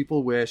times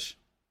people wish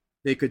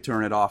they could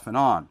turn it off and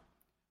on.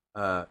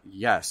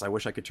 Yes, I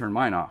wish I could turn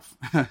mine off.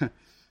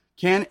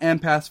 Can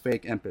empaths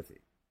fake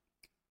empathy?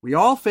 We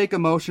all fake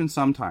emotions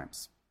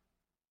sometimes.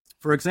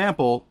 For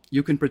example,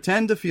 you can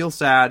pretend to feel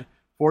sad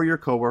for your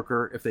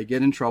coworker if they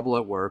get in trouble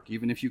at work,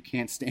 even if you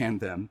can't stand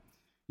them.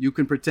 You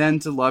can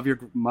pretend to love your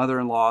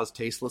mother-in-law's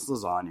tasteless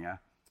lasagna.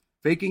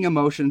 Faking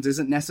emotions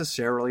isn't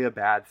necessarily a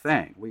bad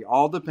thing. We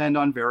all depend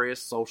on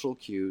various social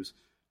cues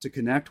to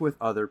connect with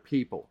other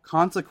people.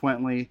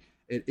 Consequently,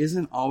 it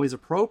isn't always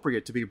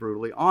appropriate to be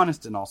brutally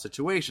honest in all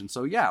situations.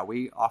 So yeah,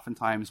 we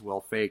oftentimes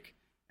will fake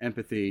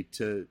empathy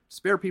to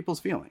spare people's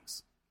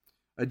feelings.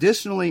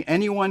 Additionally,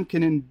 anyone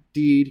can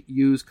indeed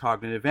use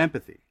cognitive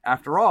empathy.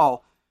 After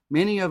all,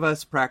 many of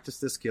us practice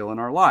this skill in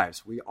our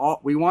lives. We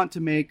want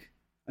to make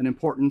an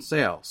important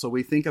sale, so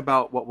we think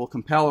about what will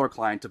compel our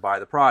client to buy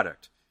the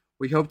product.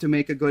 We hope to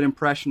make a good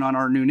impression on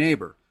our new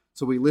neighbor,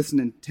 so we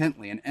listen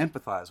intently and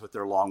empathize with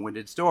their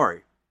long-winded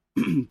story.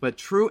 But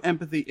true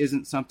empathy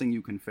isn't something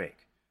you can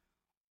fake.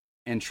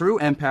 And true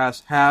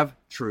empaths have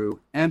true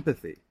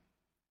empathy.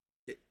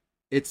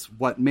 It's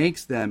what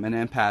makes them an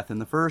empath in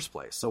the first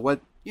place. So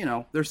what,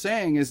 they're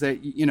saying is that,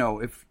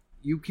 if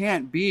you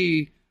can't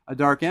be a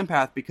dark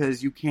empath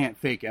because you can't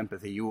fake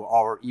empathy, you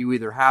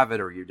either have it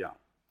or you don't.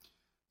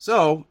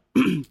 So,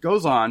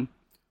 goes on,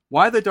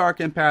 why the dark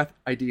empath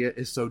idea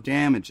is so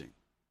damaging.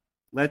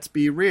 Let's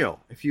be real.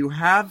 If you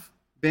have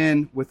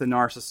been with a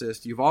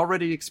narcissist, you've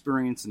already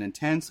experienced an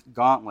intense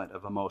gauntlet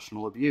of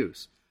emotional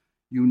abuse.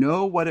 You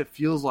know what it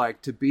feels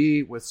like to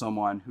be with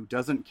someone who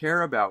doesn't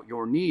care about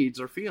your needs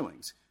or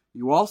feelings.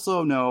 You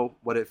also know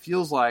what it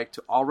feels like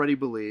to already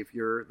believe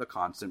you're the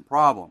constant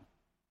problem.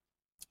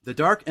 The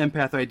dark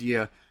empath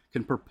idea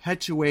can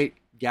perpetuate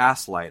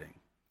gaslighting.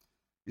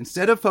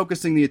 Instead of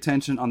focusing the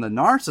attention on the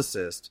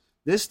narcissist,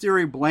 this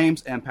theory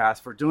blames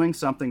empaths for doing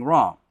something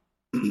wrong.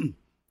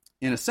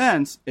 In a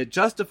sense, it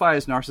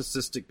justifies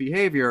narcissistic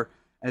behavior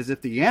as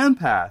if the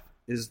empath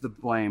is the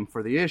blame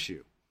for the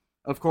issue.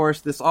 Of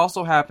course, this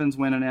also happens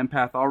when an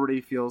empath already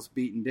feels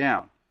beaten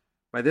down.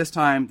 By this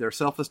time, their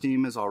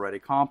self-esteem is already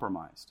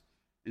compromised.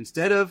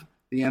 Instead of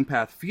the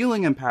empath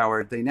feeling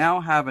empowered, they now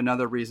have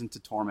another reason to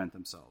torment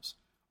themselves.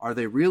 Are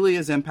they really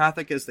as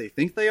empathic as they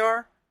think they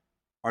are?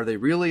 Are they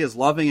really as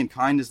loving and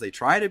kind as they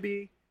try to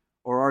be?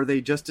 Or are they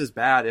just as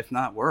bad, if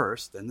not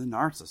worse, than the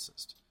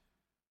narcissist?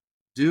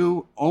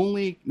 Do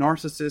only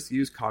narcissists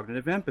use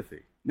cognitive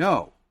empathy?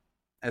 No.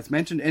 As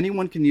mentioned,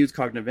 anyone can use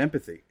cognitive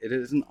empathy. It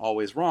isn't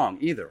always wrong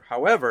either.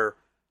 However,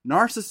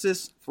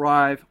 narcissists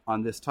thrive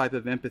on this type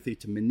of empathy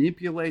to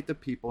manipulate the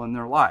people in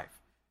their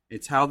life.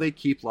 It's how they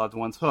keep loved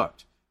ones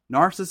hooked.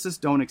 Narcissists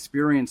don't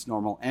experience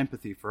normal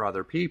empathy for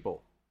other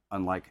people,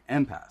 unlike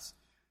empaths.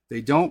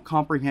 They don't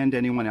comprehend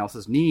anyone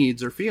else's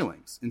needs or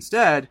feelings.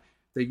 Instead,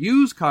 they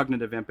use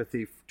cognitive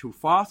empathy to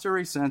foster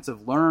a sense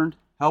of learned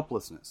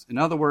helplessness. In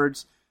other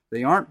words,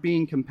 they aren't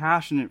being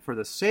compassionate for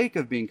the sake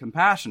of being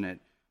compassionate.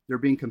 They're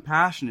being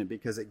compassionate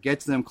because it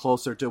gets them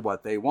closer to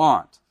what they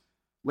want.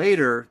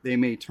 Later, they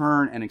may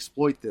turn and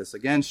exploit this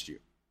against you.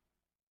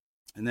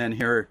 And then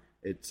here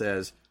it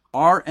says,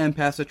 are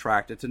empaths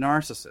attracted to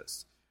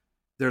narcissists?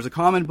 There's a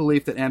common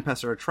belief that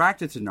empaths are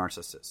attracted to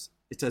narcissists.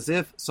 It's as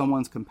if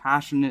someone's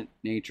compassionate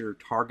nature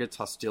targets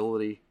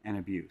hostility and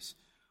abuse.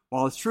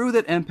 While it's true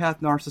that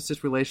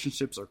empath-narcissist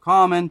relationships are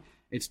common,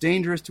 it's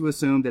dangerous to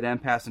assume that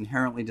empaths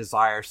inherently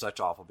desire such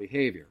awful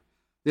behavior.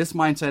 This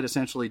mindset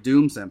essentially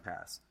dooms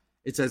empaths.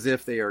 It's as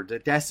if they are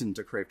destined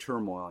to crave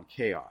turmoil and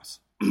chaos.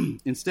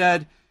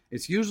 Instead,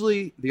 it's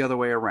usually the other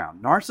way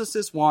around.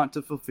 Narcissists want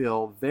to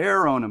fulfill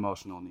their own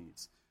emotional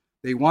needs.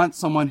 They want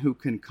someone who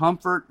can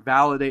comfort,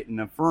 validate,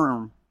 and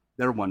affirm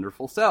their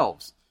wonderful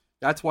selves.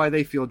 That's why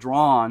they feel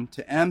drawn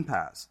to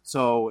empaths.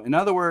 So, in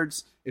other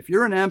words, if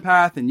you're an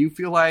empath and you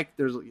feel like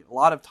there's a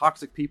lot of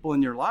toxic people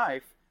in your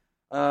life,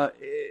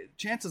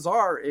 chances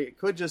are it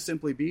could just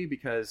simply be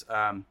because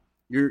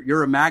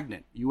you're a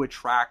magnet. You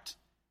attract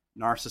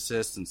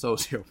narcissists and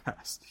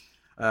sociopaths.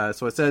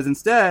 So it says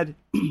instead,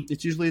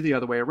 it's usually the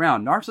other way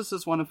around.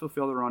 Narcissists want to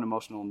fulfill their own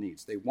emotional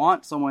needs. They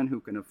want someone who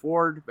can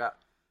afford,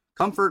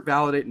 comfort,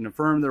 validate, and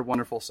affirm their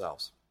wonderful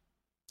selves.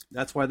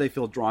 That's why they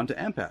feel drawn to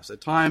empaths.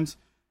 At times,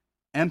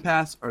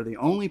 empaths are the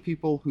only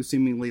people who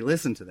seemingly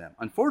listen to them.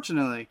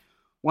 Unfortunately,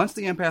 once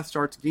the empath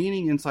starts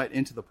gaining insight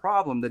into the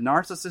problem, the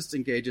narcissist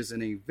engages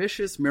in a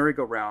vicious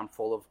merry-go-round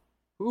full of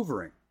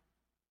hoovering,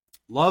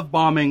 love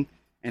bombing,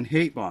 and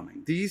hate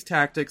bombing. These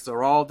tactics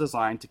are all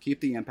designed to keep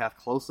the empath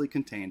closely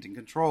contained and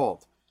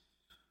controlled.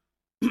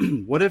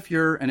 What if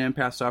you're an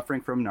empath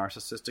suffering from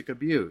narcissistic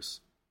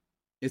abuse?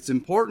 It's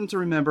important to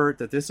remember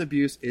that this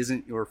abuse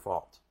isn't your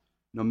fault.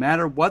 No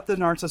matter what the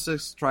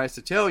narcissist tries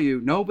to tell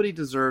you, nobody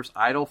deserves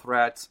idle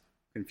threats,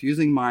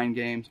 confusing mind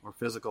games, or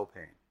physical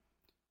pain.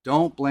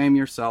 Don't blame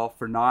yourself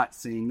for not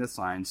seeing the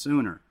signs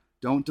sooner.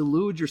 Don't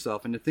delude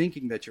yourself into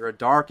thinking that you're a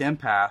dark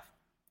empath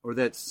or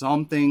that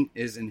something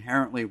is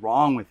inherently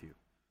wrong with you.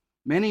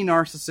 Many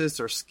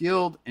narcissists are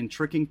skilled in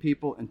tricking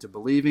people into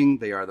believing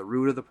they are the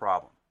root of the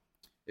problem.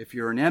 If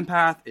you're an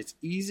empath, it's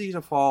easy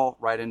to fall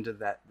right into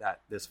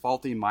this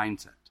faulty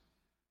mindset.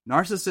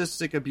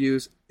 Narcissistic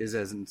abuse is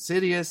as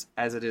insidious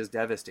as it is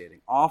devastating.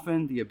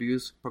 Often, the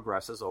abuse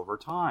progresses over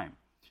time.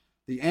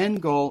 The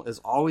end goal is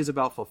always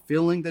about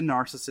fulfilling the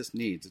narcissist's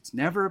needs. It's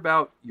never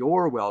about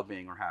your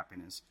well-being or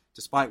happiness.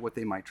 despite what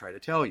they might try to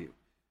tell you.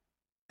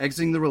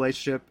 Exiting the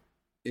relationship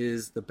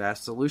is the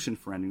best solution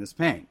for ending this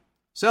pain.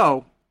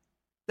 So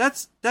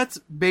that's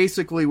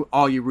basically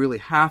all you really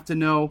have to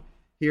know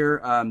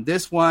here.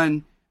 This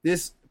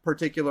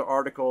particular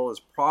article is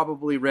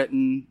probably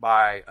written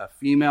by a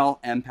female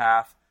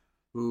empath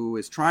who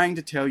is trying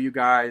to tell you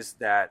guys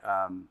that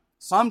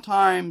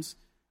sometimes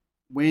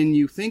when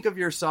you think of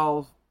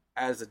yourself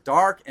as a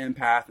dark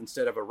empath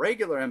instead of a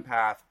regular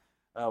empath,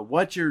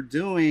 what you're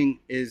doing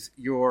is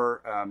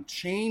you're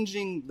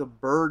changing the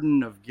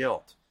burden of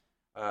guilt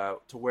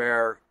to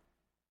where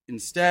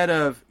instead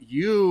of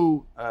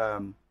you,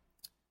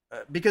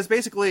 because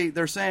basically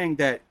they're saying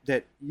that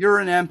you're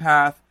an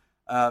empath,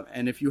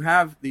 and if you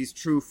have these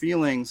true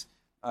feelings,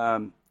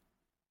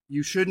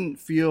 you shouldn't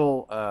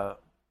feel,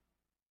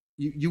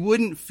 you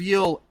wouldn't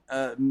feel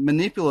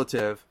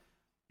manipulative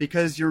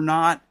because you're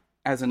not,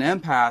 as an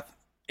empath,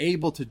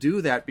 able to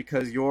do that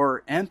because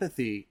your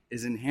empathy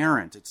is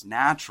inherent, it's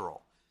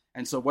natural.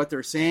 And so what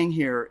they're saying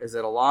here is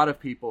that a lot of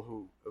people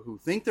who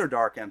think they're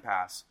dark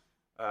empaths,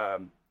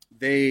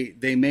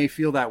 they may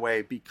feel that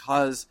way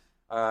because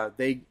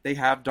they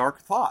have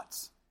dark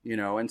thoughts,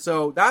 and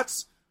so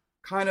that's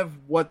kind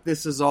of what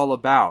this is all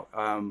about.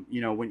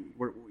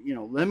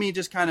 Let me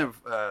just kind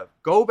of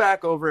go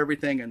back over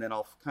everything, and then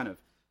I'll kind of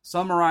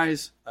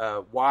summarize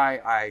why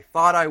I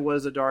thought I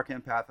was a dark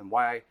empath and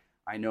why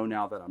I know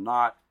now that I'm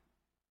not.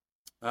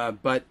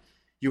 But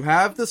you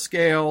have the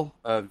scale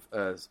of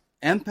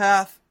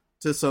empath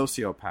to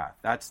sociopath.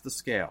 That's the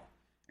scale.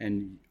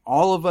 And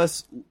all of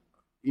us,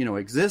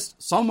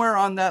 exist somewhere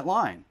on that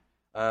line.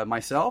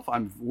 Myself,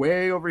 I'm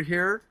way over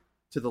here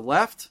to the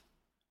left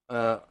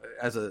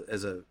as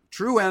a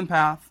true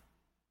empath.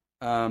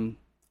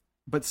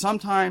 But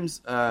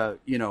sometimes,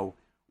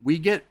 we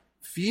get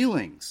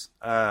feelings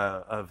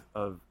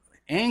of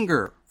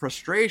anger,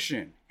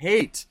 frustration,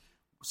 hate.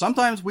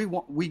 Sometimes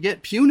we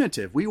get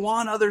punitive. We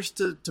want others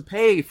to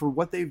pay for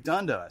what they've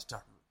done to us.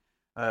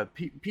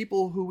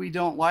 People who we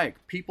don't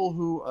like, people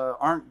who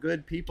aren't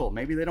good people.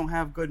 Maybe they don't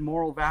have good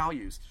moral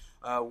values.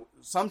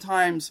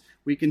 Sometimes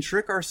we can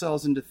trick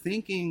ourselves into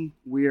thinking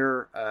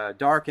we're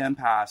dark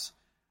empaths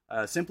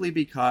simply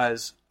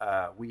because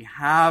we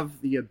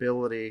have the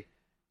ability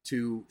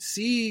to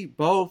see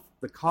both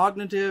the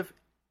cognitive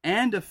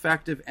and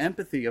affective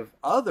empathy of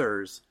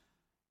others.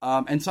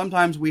 And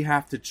sometimes we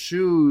have to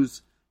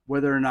choose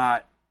whether or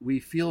not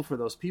we feel for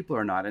those people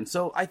or not. And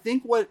so I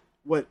think what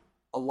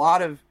a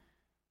lot of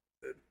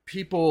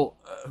people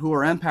who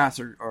are empaths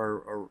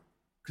are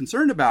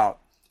concerned about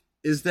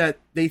is that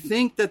they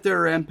think that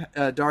they're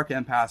dark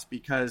empaths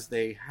because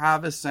they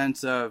have a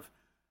sense of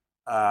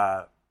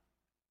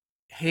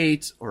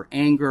hate or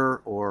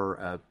anger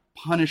or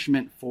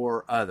punishment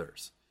for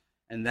others.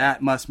 And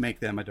that must make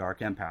them a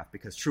dark empath,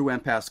 because true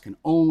empaths can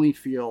only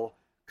feel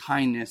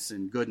kindness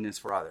and goodness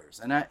for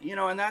others. And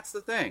and that's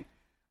the thing.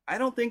 I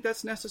don't think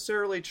that's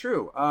necessarily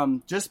true.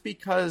 Just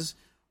because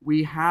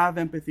we have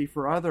empathy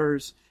for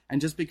others and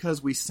just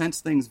because we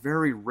sense things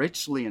very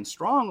richly and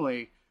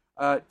strongly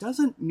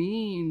doesn't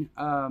mean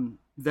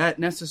that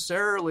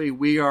necessarily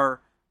we are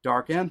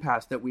dark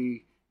empaths, that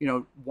we,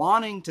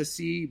 wanting to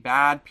see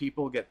bad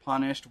people get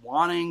punished,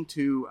 wanting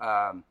to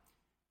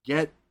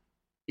get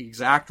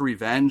exact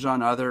revenge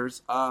on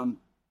others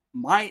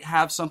might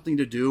have something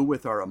to do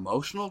with our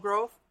emotional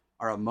growth,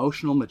 our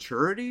emotional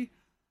maturity.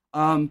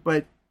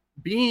 But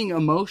being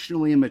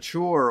emotionally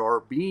immature or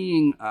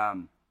being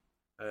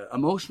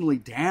emotionally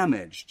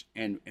damaged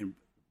and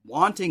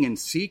wanting and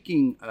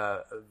seeking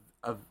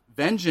a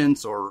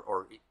vengeance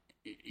or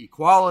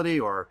equality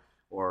or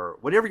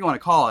whatever you want to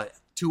call it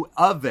to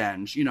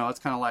avenge, it's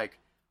kind of like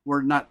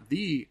we're not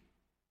the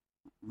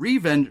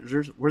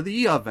revengers, we're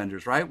the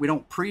avengers, right? We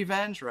don't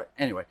prevenge, right?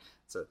 Anyway,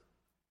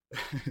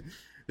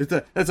 that's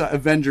a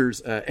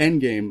Avengers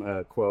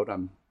Endgame quote.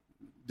 I'm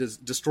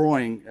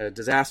destroying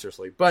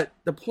disastrously, but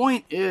the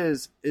point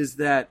is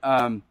that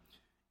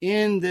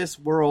in this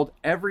world,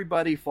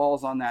 everybody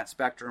falls on that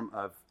spectrum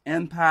of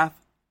empath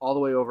all the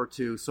way over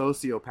to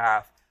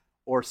sociopath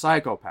or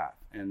psychopath,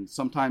 and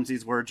sometimes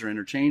these words are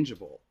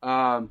interchangeable.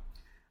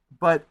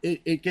 But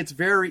it gets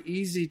very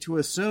easy to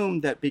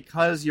assume that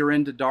because you're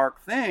into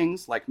dark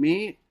things, like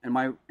me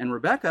and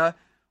Rebecca,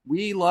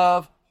 we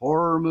love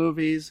horror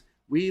movies,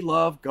 we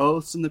love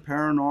ghosts and the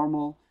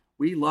paranormal,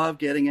 we love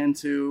getting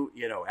into,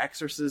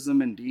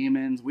 exorcism and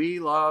demons, we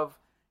love,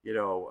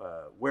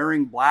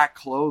 wearing black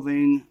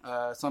clothing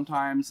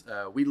sometimes,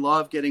 we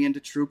love getting into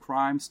true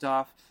crime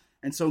stuff.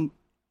 And so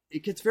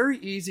it gets very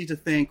easy to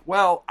think,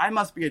 well, I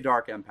must be a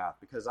dark empath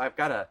because I've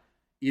got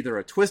either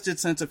a twisted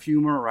sense of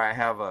humor or I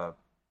have a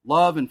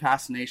love and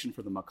fascination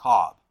for the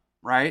macabre,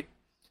 right?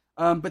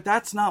 But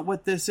that's not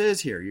what this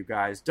is here, you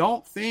guys.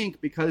 Don't think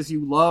because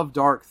you love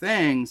dark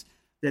things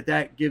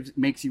that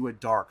makes you a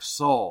dark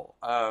soul.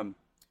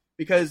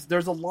 Because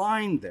there's a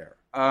line there.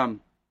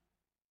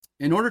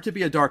 In order to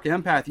be a dark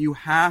empath, you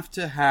have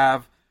to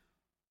have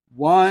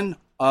one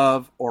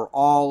of or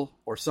all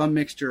or some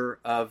mixture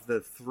of the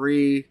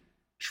three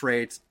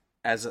traits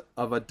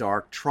of a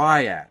dark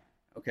triad.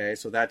 Okay,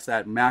 so that's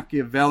that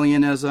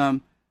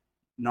Machiavellianism,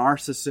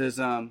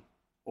 narcissism,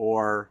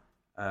 or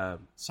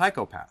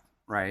psychopath,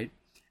 right?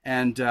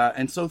 And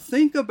so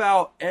think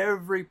about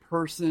every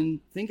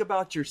person, think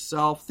about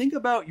yourself, think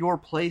about your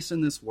place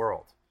in this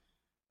world.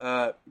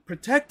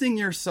 Protecting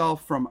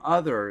yourself from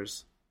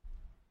others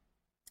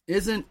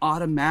doesn't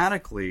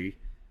automatically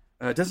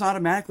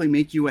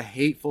make you a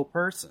hateful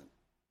person.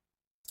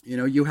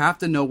 You have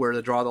to know where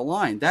to draw the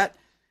line.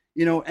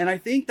 And I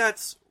think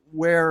that's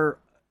where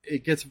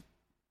it gets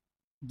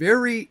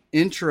very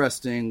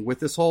interesting with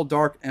this whole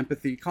dark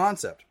empathy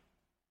concept.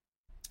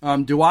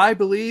 Do I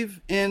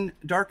believe in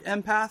dark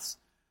empaths?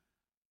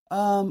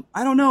 I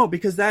don't know,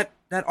 because that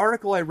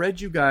article I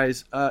read you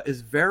guys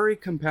is very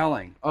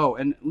compelling. Oh,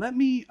 and let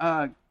me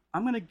I'm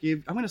going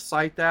to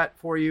cite that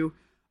for you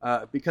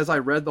because I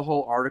read the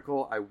whole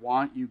article. I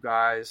want you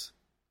guys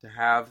to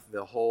have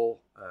the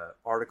whole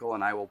article,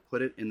 and I will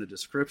put it in the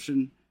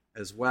description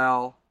as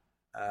well.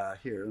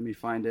 Here, let me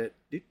find it.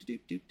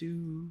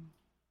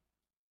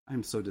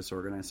 I'm so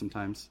disorganized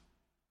sometimes.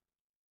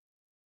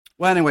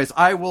 Well, anyways,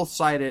 I will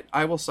cite it.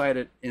 I will cite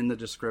it in the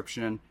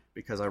description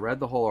because I read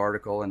the whole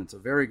article, and it's a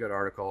very good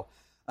article.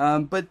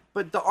 But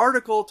the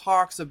article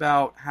talks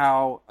about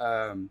how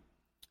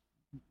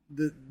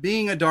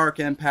being a dark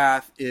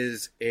empath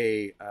is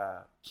a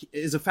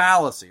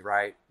fallacy,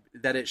 right?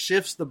 That it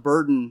shifts the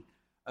burden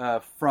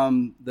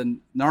from the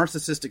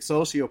narcissistic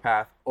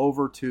sociopath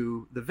over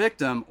to the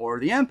victim or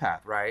the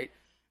empath, right?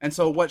 And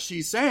so what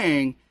she's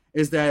saying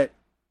is that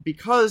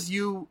because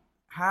you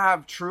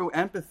have true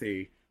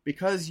empathy,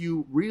 because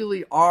you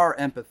really are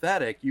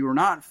empathetic, you are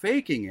not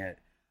faking it,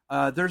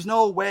 there's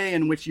no way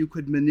in which you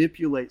could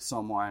manipulate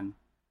someone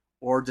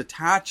or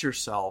detach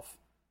yourself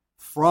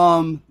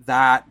from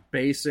that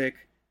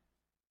basic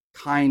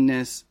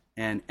kindness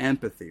and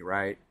empathy,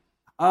 right?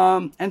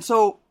 And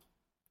so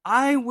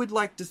I would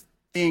like to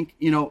think,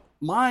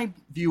 my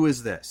view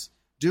is this.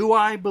 Do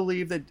I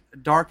believe that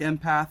dark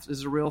empaths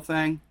is a real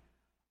thing?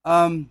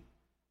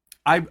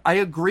 I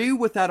agree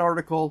with that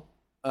article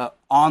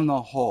on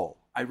the whole.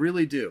 I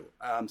really do.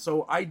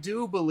 So I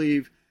do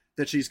believe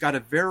that she's got a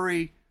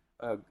very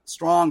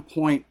strong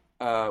point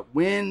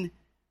when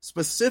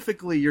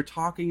specifically you're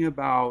talking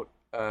about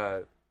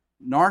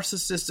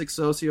narcissistic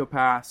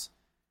sociopaths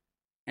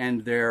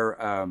and their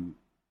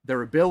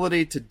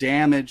ability to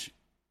damage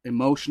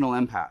emotional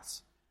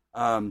empaths.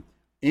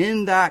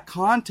 In that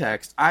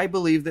context, I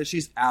believe that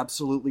she's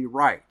absolutely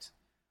right.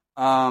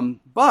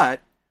 But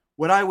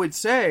what I would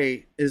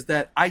say is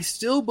that I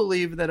still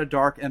believe that a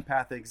dark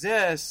empath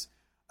exists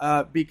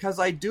because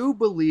I do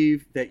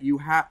believe that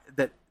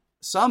that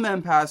some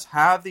empaths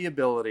have the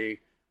ability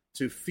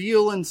to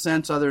feel and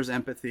sense others'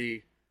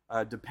 empathy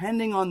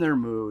depending on their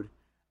mood.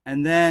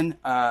 And then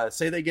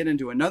say they get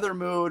into another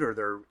mood, or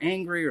they're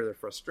angry, or they're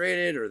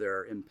frustrated, or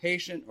they're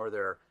impatient, or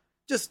they're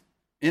just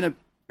in a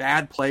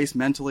bad place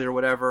mentally or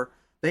whatever.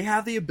 They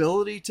have the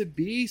ability to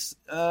be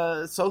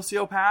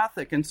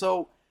sociopathic. And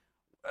so,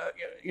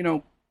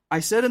 I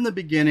said in the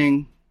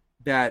beginning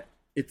that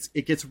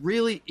it gets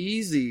really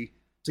easy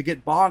to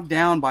get bogged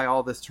down by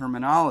all this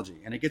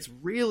terminology. And it gets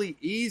really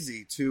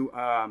easy to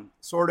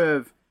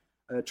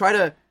try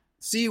to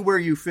see where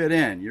you fit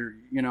in.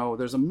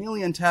 There's a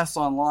million tests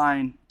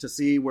online to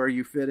see where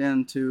you fit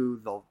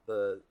into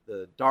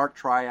the dark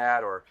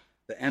triad or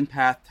the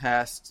empath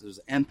test.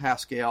 There's an empath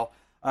scale.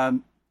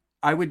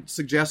 I would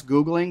suggest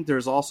Googling.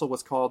 There's also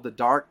what's called the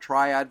dark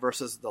triad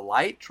versus the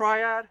light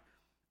triad.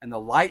 And the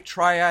light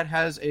triad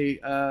has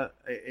a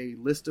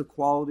list of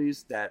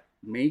qualities that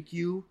make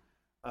you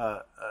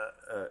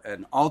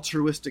an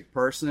altruistic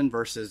person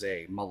versus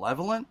a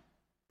malevolent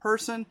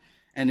person.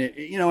 And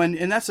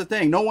and that's the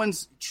thing. No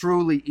one's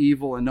truly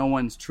evil and no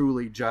one's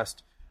truly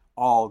just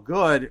all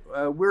good.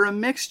 We're a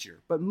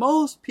mixture. But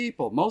most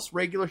people, most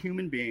regular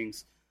human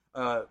beings,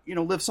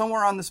 live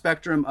somewhere on the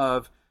spectrum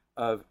of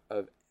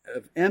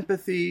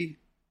empathy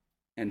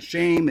and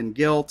shame and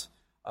guilt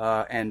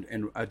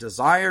and a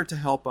desire to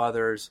help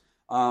others,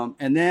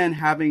 and then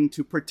having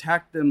to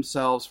protect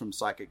themselves from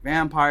psychic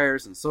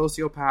vampires and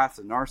sociopaths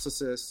and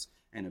narcissists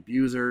and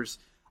abusers.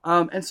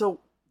 And so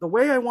the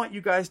way I want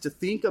you guys to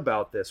think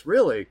about this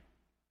really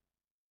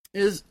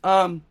is,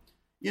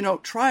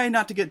 try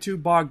not to get too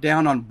bogged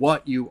down on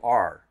what you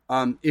are.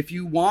 If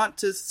you want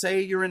to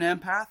say you're an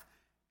empath,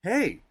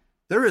 hey,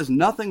 there is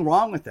nothing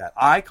wrong with that.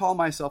 I call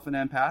myself an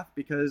empath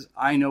because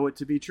I know it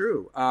to be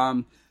true.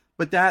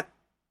 But that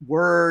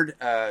word,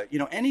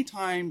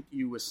 anytime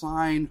you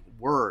assign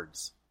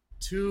words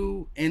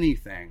to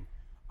anything,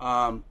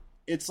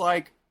 it's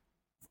like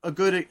a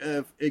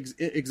good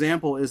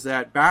example is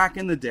that back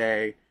in the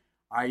day,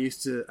 I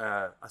used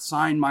to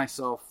assign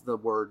myself the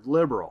word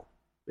liberal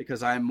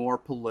because I'm more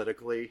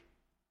politically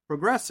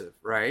progressive,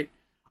 right?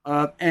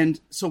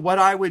 And so what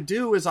I would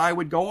do is I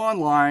would go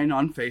online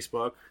on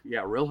Facebook,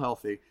 real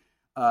healthy,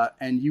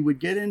 and you would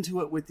get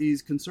into it with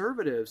these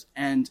conservatives.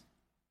 And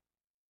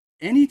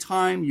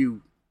anytime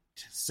you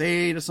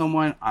say to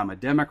someone, I'm a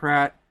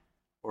Democrat,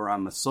 or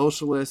I'm a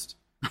socialist,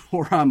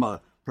 or I'm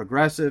a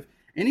progressive,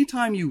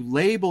 anytime you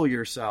label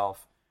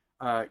yourself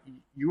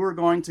you are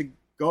going to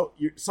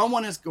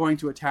someone is going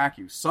to attack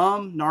you.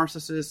 Some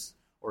narcissist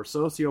or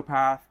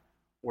sociopath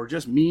or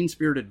just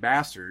mean-spirited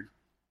bastard,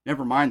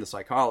 never mind the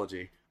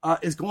psychology,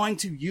 is going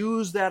to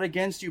use that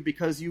against you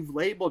because you've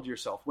labeled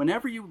yourself.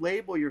 Whenever you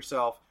label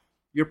yourself,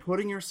 you're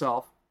putting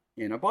yourself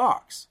in a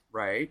box,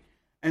 right?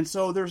 And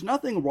so there's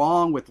nothing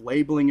wrong with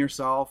labeling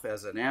yourself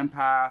as an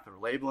empath or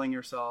labeling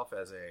yourself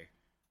as a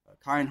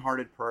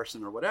kind-hearted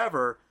person or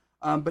whatever,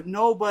 but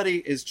nobody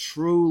is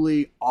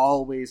truly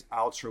always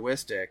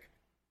altruistic,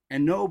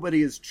 and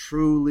nobody is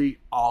truly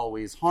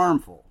always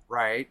harmful,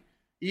 right?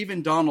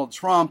 Even Donald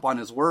Trump on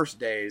his worst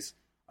days,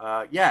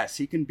 yes,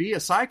 he can be a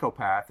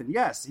psychopath, and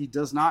yes, he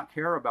does not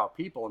care about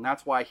people, and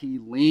that's why he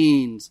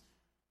leans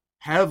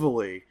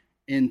heavily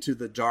into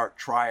the dark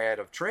triad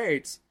of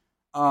traits.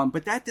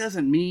 But that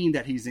doesn't mean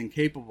that he's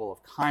incapable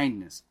of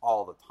kindness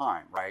all the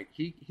time, right?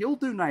 He'll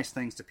do nice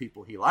things to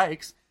people he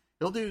likes.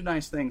 He'll do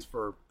nice things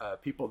for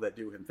people that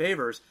do him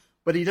favors,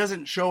 but he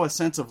doesn't show a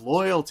sense of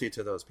loyalty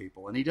to those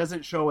people, and he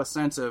doesn't show a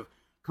sense of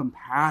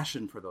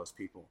compassion for those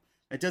people.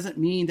 It doesn't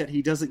mean that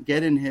he doesn't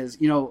get in his,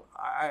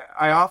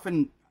 I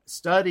often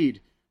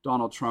studied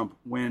Donald Trump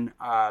when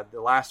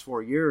the last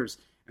 4 years,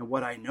 and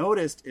what I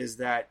noticed is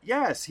that,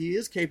 yes, he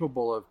is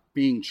capable of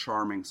being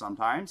charming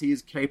sometimes. He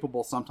is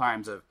capable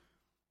sometimes of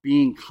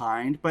being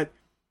kind, but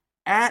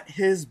at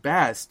his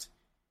best,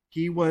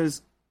 he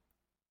was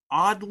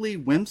oddly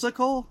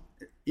whimsical,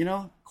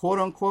 quote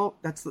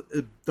unquote. That's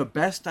the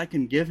best I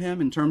can give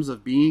him in terms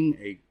of being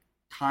a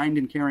kind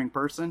and caring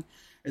person,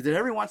 is that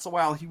every once in a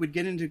while he would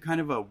get into kind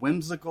of a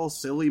whimsical,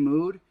 silly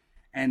mood,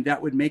 and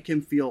that would make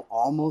him feel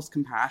almost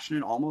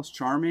compassionate, almost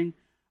charming.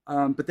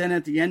 But then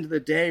at the end of the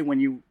day, when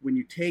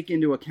you take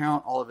into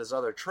account all of his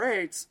other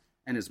traits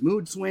and his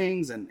mood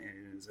swings and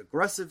his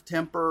aggressive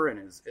temper and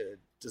his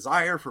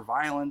desire for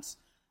violence,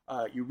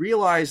 you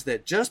realize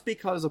that just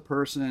because a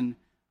person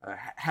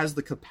has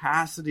the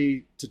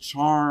capacity to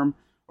charm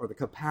or the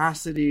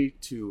capacity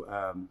to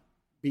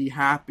be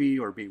happy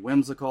or be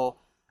whimsical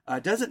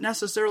doesn't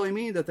necessarily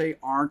mean that they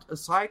aren't a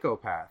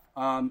psychopath.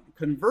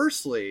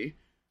 Conversely,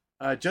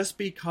 just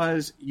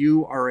because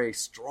you are a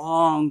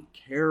strong,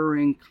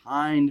 caring,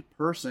 kind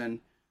person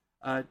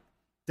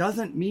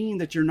doesn't mean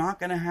that you're not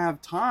going to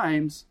have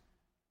times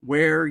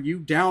where you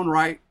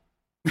downright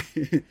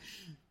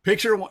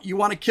picture you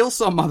want to kill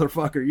some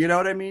motherfucker. You know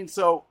what I mean?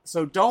 So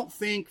don't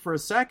think for a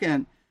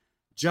second,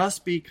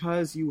 just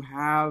because you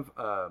have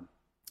a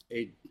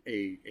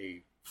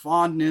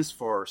fondness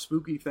for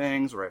spooky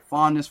things or a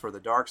fondness for the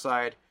dark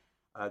side,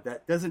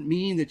 that doesn't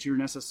mean that you're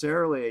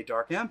necessarily a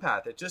dark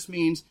empath. It just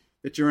means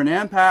that you're an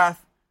empath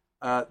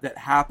that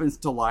happens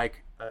to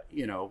like,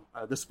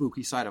 the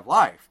spooky side of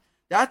life.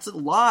 That's a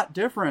lot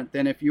different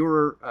than if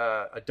you're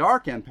a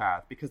dark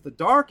empath, because the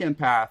dark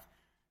empath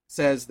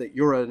says that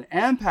you're an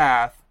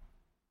empath,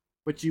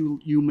 but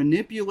you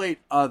manipulate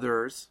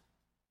others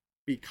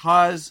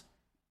because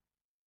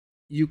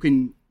you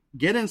can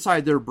get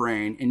inside their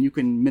brain and you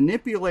can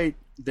manipulate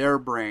their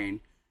brain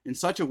in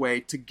such a way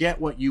to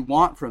get what you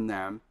want from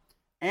them.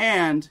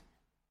 And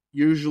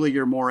usually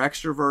you're more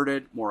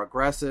extroverted, more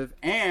aggressive,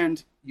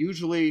 and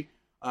usually,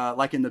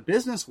 like in the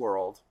business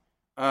world,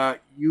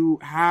 you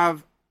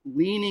have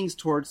leanings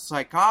towards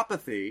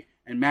psychopathy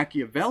and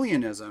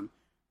Machiavellianism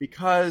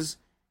because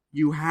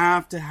you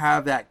have to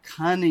have that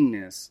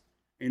cunningness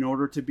in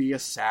order to be a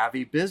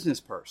savvy business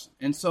person.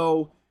 And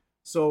so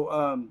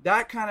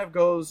that kind of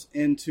goes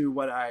into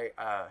what I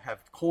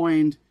have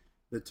coined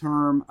the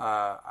term.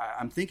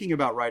 I'm thinking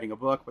about writing a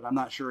book, but I'm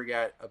not sure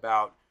yet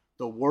about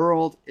the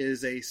world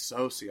is a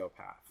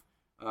sociopath.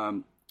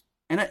 And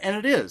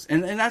it is.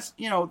 And that's,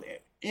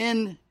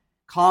 in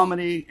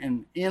comedy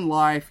and in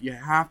life, you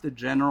have to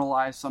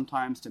generalize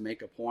sometimes to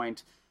make a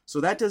point. So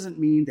that doesn't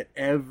mean that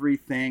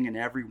everything and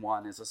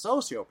everyone is a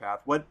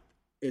sociopath.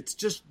 It's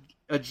just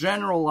a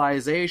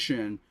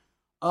generalization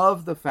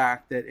of the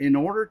fact that in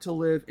order to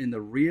live in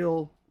the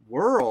real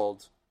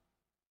world,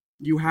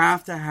 you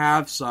have to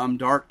have some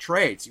dark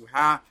traits.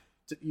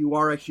 You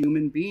are a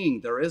human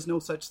being. There is no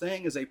such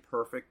thing as a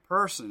perfect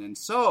person. And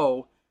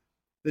so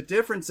the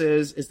difference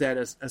is that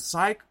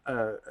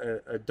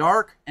a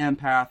dark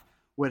empath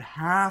would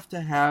have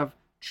to have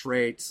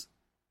traits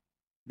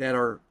that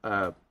are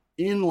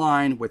in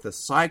line with a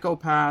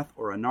psychopath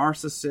or a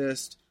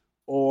narcissist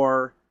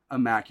or a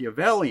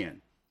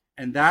Machiavellian.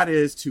 And that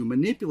is to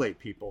manipulate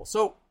people.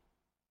 So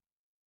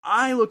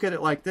I look at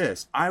it like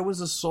this. I was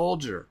a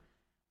soldier.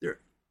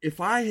 If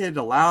I had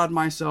allowed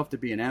myself to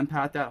be an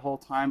empath that whole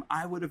time,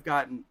 I would have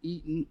gotten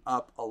eaten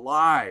up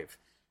alive.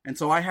 And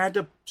so I had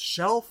to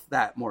shelf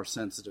that more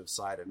sensitive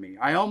side of me.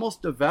 I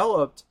almost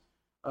developed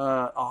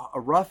a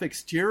rough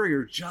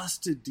exterior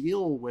just to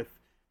deal with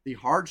the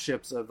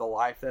hardships of the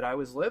life that I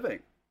was living.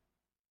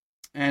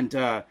 And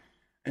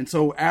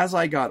so as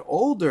I got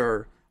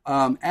older,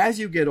 as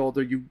you get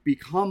older, you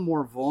become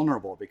more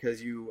vulnerable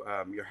because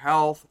your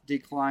health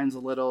declines a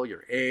little,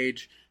 your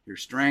age, your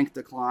strength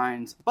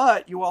declines,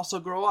 but you also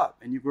grow up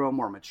and you grow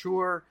more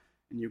mature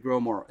and you grow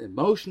more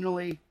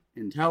emotionally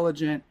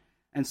intelligent.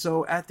 And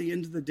so at the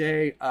end of the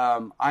day,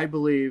 I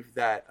believe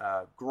that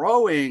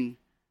growing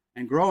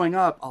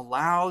up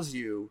allows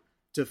you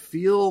to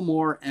feel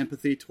more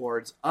empathy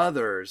towards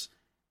others,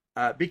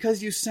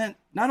 because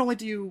not only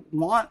do you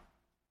want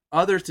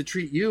others to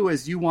treat you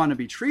as you want to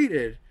be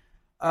treated,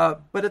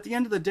 but at the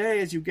end of the day,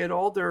 as you get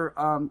older,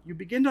 you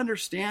begin to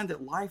understand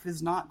that life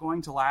is not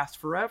going to last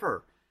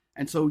forever.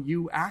 And so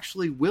you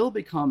actually will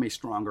become a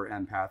stronger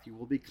empath. You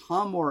will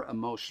become more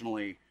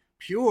emotionally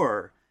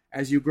pure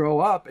as you grow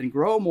up and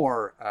grow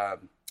more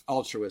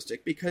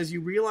altruistic, because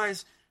you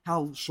realize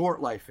how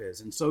short life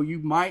is. And so you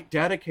might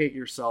dedicate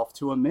yourself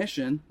to a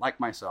mission, like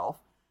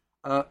myself,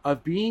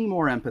 of being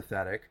more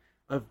empathetic,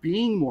 of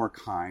being more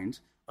kind,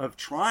 of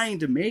trying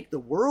to make the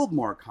world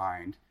more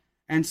kind.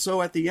 And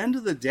so at the end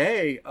of the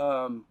day,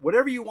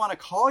 whatever you want to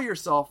call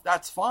yourself,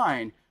 that's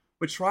fine.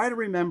 But try to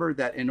remember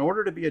that in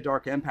order to be a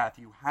dark empath,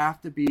 you have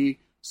to be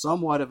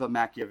somewhat of a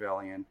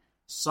Machiavellian,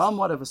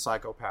 somewhat of a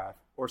psychopath,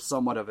 or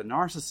somewhat of a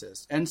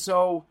narcissist. And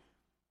so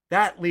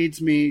that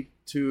leads me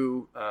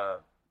to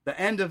the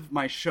end of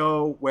my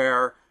show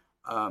where,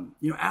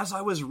 as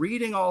I was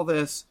reading all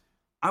this,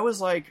 I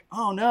was like,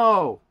 oh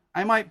no,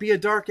 I might be a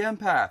dark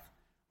empath.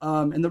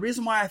 And the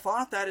reason why I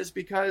thought that is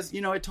because,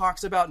 it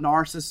talks about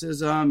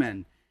narcissism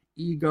and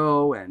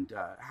ego and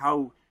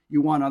how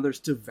you want others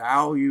to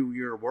value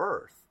your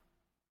worth.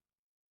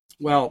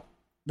 Well,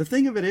 the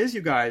thing of it is,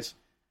 you guys,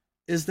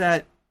 is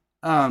that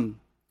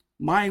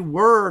my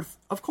worth,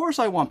 of course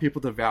I want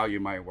people to value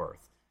my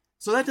worth.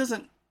 So that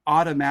doesn't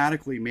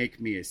automatically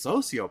make me a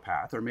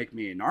sociopath or make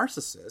me a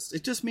narcissist.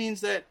 It just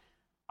means that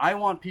I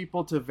want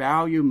people to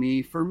value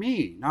me for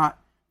me, not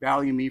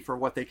value me for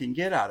what they can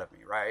get out of me,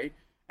 right?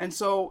 And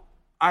so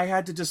I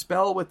had to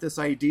dispel with this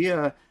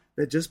idea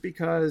that just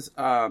because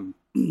I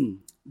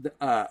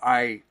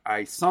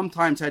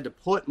sometimes had to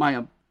put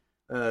my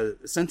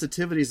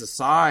sensitivities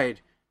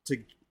aside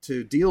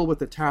to deal with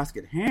the task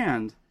at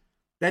hand,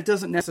 that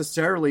doesn't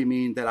necessarily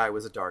mean that I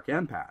was a dark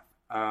empath.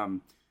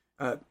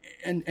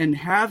 And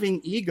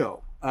having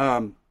ego,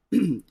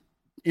 in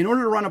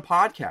order to run a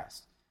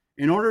podcast,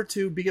 in order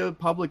to be a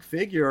public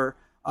figure,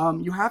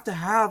 you have to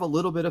have a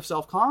little bit of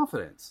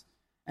self-confidence.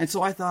 And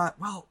so I thought,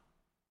 well,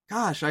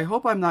 gosh, I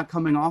hope I'm not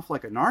coming off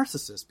like a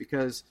narcissist,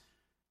 because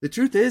the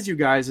truth is, you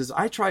guys, is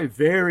I try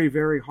very,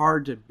 very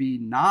hard to be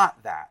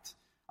not that.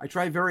 I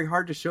try very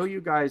hard to show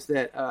you guys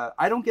that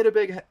I don't get a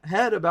big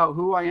head about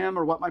who I am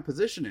or what my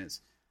position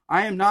is.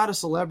 I am not a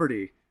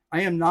celebrity.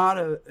 I am not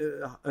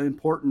an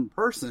important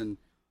person,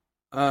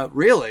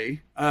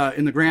 really,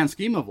 in the grand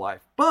scheme of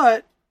life.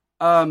 But,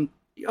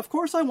 of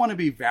course, I want to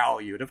be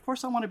valued. Of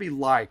course, I want to be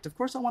liked. Of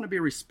course, I want to be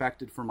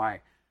respected for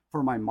my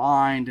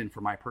mind and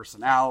for my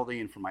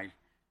personality and for my,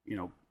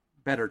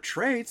 better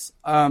traits.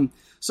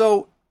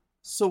 So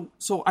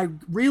I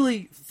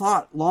really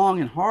thought long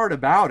and hard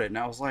about it. And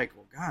I was like,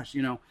 well, gosh,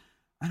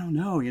 I don't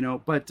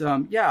know, but,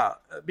 yeah,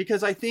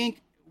 because I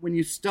think when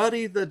you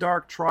study the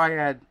dark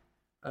triad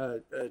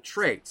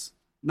traits,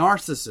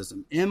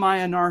 narcissism, am I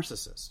a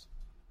narcissist?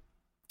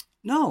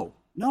 No,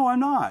 I'm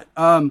not.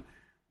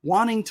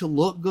 Wanting to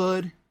look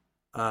good,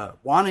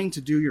 wanting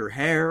to do your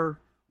hair,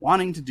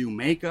 wanting to do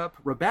makeup.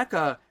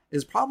 Rebecca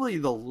is probably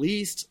the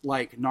least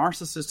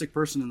narcissistic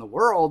person in the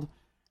world.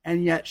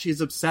 And yet she's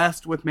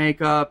obsessed with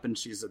makeup and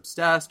she's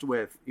obsessed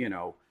with,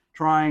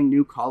 trying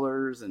new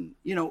colors. And,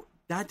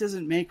 that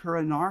doesn't make her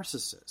a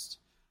narcissist.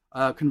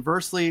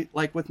 Conversely,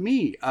 like with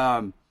me,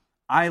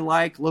 I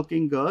like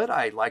looking good.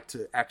 I like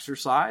to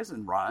exercise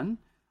and run.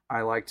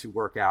 I like to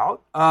work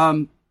out.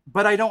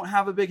 But I don't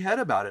have a big head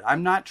about it.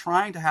 I'm not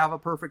trying to have a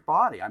perfect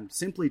body. I'm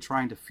simply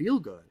trying to feel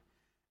good.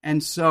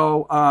 And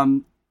so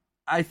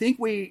I think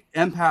we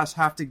empaths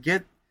have to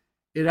get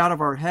it out of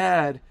our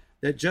head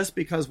that just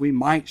because we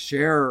might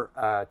share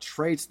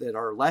traits that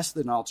are less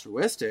than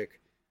altruistic,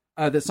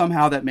 that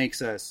somehow that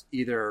makes us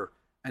either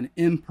an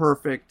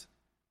imperfect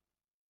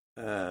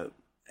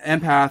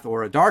empath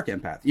or a dark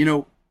empath.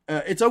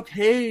 It's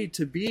okay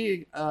to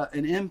be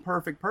an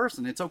imperfect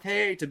person. It's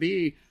okay to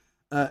be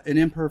an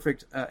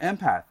imperfect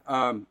empath.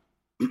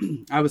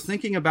 I was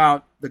thinking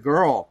about the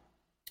girl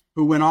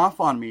who went off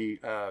on me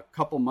a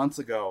couple months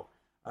ago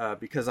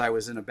because I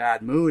was in a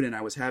bad mood and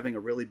I was having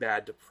a really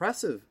bad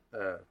depressive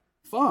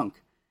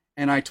funk.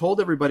 And I told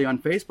everybody on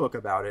Facebook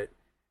about it.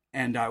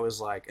 And I was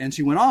like, and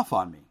she went off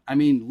on me. I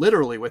mean,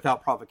 literally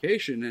without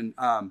provocation.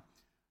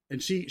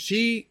 And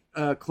she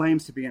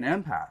claims to be an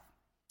empath.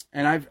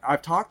 And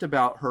I've talked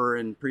about her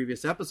in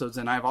previous episodes.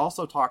 And I've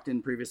also talked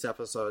in previous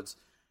episodes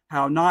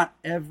how not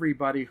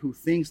everybody who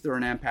thinks they're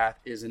an empath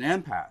is an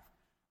empath.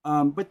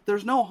 But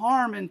there's no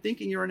harm in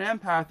thinking you're an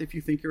empath if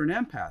you think you're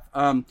an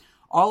empath.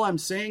 All I'm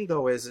saying,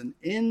 though, is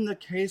in the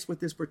case with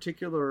this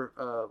particular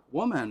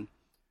woman,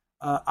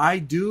 I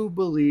do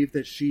believe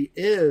that she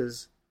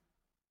is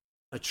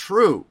a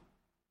true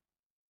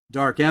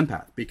dark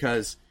empath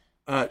because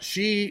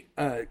she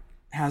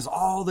has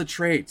all the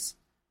traits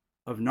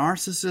of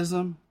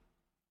narcissism,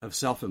 of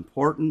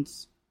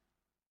self-importance,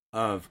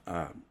 of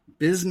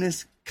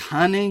business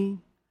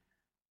cunning,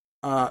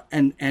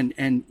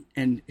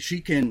 And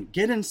she can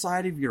get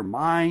inside of your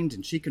mind,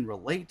 and she can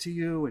relate to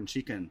you, and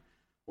she can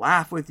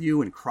laugh with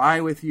you and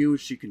cry with you.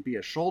 She can be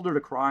a shoulder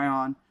to cry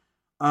on.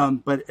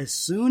 But as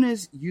soon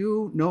as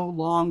you no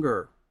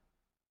longer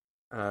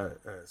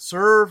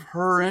serve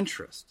her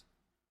interest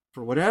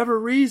for whatever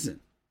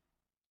reason,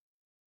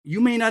 you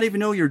may not even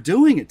know you're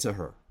doing it to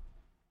her.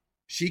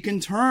 She can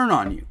turn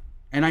on you.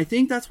 And I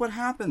think that's what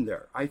happened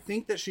there. I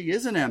think that she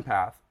is an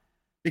empath,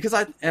 because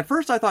at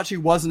first I thought she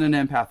wasn't an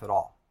empath at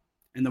all.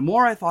 And the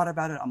more I thought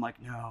about it, I'm like,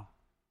 no,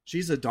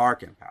 she's a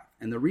dark empath.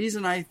 And the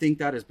reason I think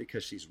that is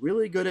because she's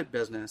really good at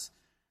business.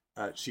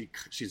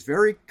 She's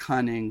very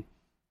cunning,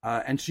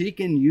 and she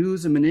can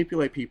use and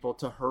manipulate people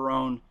to her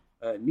own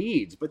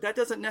needs. But that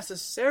doesn't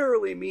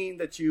necessarily mean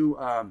that you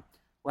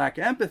lack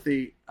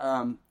empathy.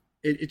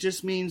 It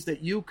just means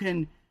that you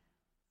can,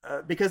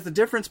 because the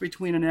difference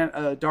between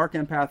a dark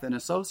empath and a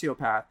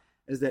sociopath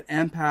is that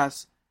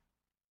empaths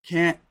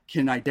can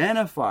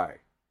identify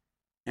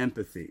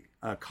empathy,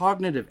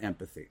 cognitive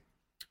empathy,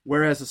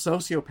 whereas a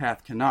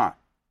sociopath cannot.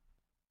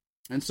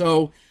 And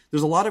so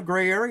there's a lot of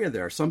gray area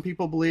there. Some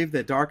people believe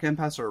that dark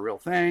empaths are a real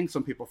thing.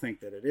 Some people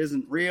think that it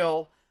isn't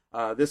real.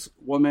 This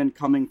woman,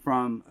 coming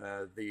from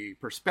the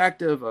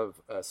perspective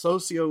of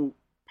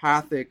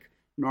sociopathic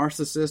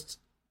narcissist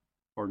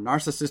or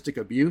narcissistic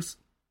abuse,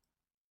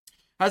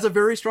 has a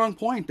very strong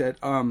point that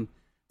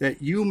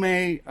that you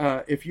may,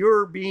 if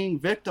you're being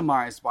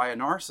victimized by a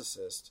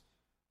narcissist,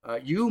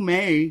 you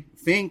may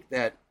think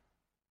that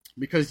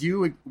because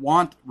you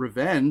want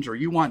revenge or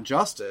you want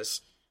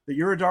justice, that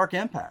you're a dark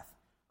empath.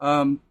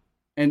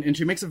 And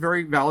she makes a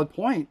very valid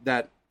point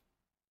that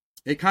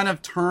it kind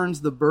of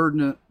turns the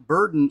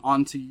burden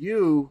onto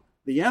you,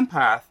 the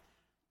empath,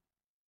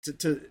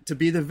 to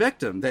be the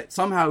victim, that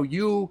somehow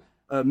you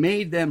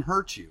made them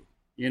hurt you.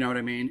 You know what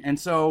I mean? And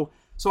so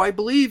I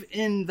believe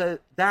in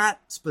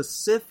that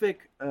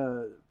specific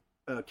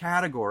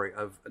category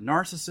of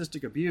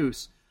narcissistic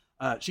abuse.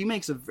 She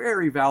makes a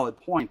very valid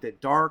point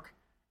that dark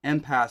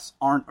empaths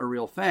aren't a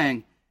real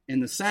thing,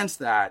 in the sense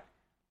that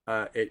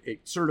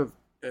it sort of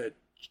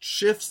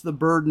shifts the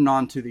burden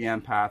onto the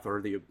empath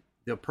or the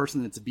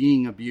person that's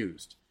being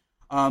abused.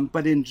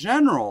 But in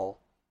general,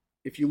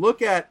 if you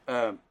look at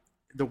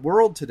the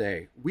world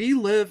today, we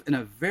live in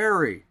a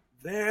very,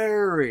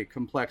 very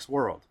complex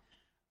world.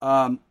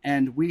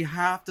 And we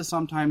have to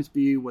sometimes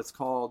be what's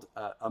called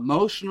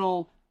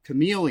emotional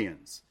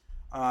chameleons.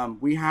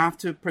 We have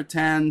to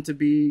pretend to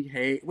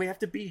we have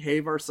to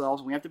behave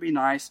ourselves. We have to be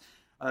nice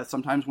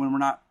sometimes when we're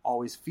not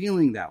always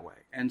feeling that way.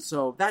 And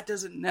so that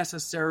doesn't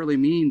necessarily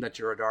mean that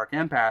you're a dark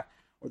empath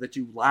or that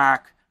you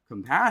lack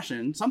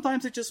compassion.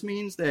 Sometimes it just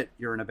means that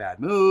you're in a bad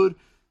mood.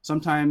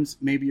 Sometimes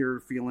maybe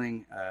you're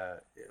feeling a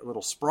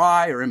little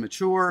spry or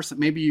immature. So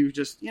maybe you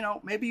just,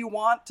 maybe you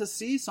want to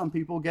see some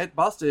people get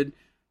busted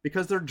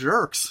because they're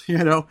jerks.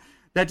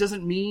 That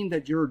doesn't mean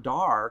that you're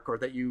dark or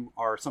that you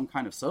are some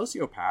kind of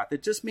sociopath.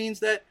 It just means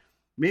that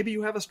maybe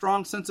you have a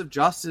strong sense of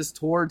justice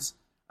towards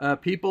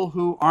people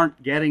who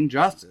aren't getting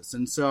justice.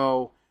 And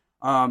so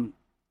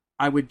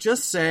I would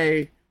just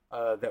say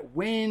that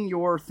when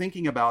you're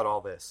thinking about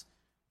all this,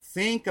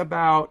 think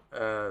about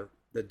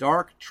the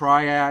dark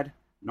triad: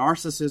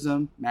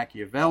 narcissism,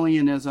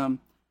 Machiavellianism,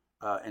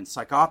 and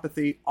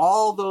psychopathy.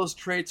 All those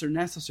traits are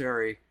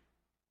necessary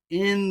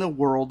in the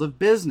world of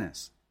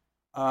business.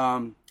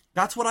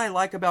 That's what I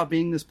like about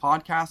being this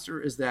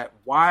podcaster, is that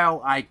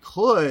while I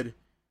could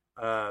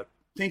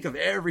think of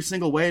every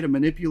single way to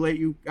manipulate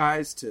you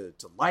guys to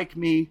like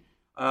me,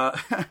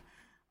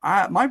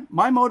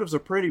 my motives are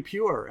pretty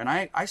pure, and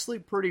I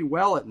sleep pretty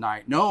well at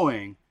night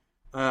knowing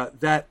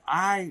that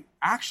I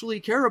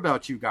actually care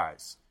about you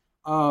guys.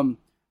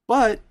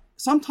 But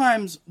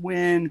sometimes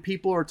when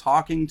people are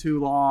talking too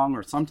long,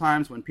 or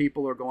sometimes when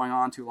people are going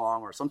on too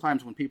long, or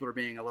sometimes when people are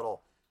being a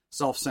little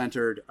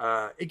self-centered,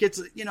 it gets,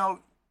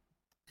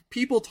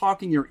 people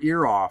talking your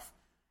ear off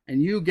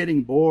and you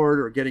getting bored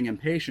or getting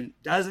impatient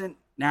doesn't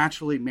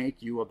naturally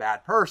make you a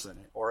bad person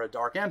or a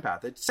dark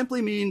empath. It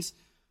simply means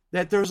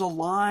that there's a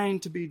line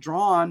to be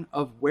drawn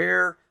of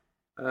where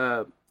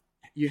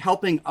you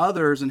helping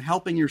others and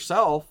helping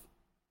yourself.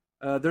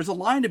 There's a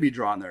line to be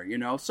drawn there,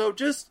 So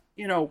just,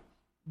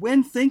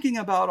 when thinking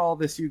about all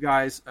this, you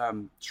guys,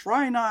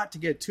 try not to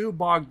get too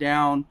bogged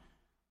down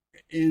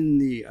in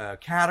the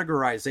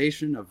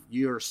categorization of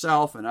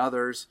yourself and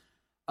others.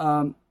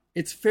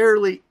 It's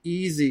fairly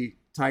easy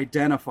to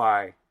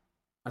identify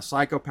a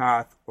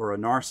psychopath or a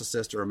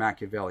narcissist or a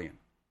Machiavellian.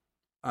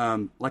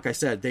 Like I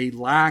said, they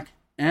lack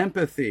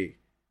empathy.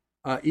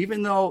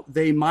 Even though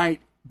they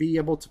might be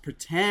able to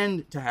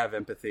pretend to have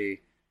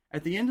empathy,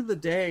 at the end of the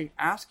day,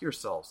 ask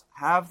yourselves,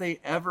 have they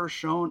ever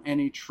shown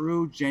any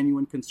true,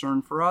 genuine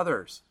concern for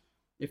others?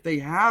 If they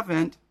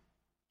haven't,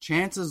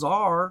 chances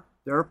are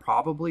they're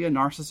probably a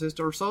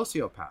narcissist or a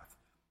sociopath.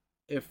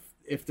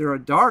 If they're a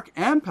dark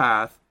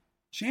empath,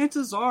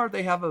 chances are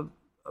they have a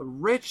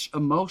rich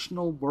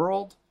emotional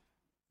world.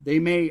 They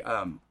may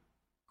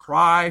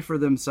cry for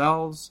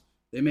themselves.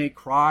 They may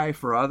cry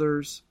for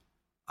others.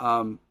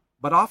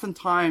 But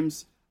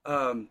oftentimes,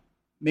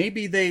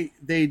 maybe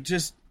they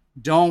just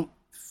don't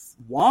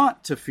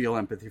want to feel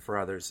empathy for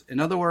others. In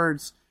other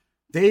words,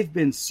 they've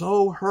been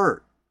so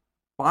hurt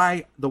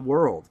by the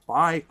world,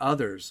 by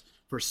others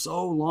for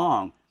so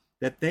long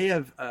that they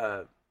have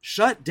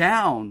shut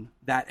down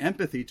that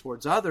empathy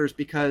towards others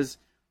because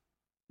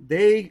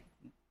they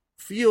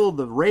feel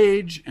the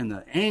rage and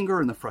the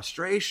anger and the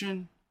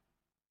frustration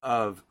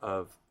of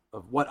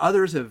what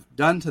others have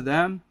done to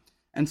them.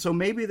 And so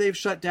maybe they've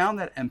shut down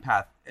that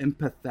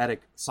empathetic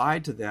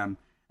side to them,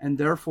 and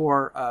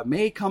therefore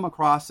may come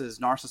across as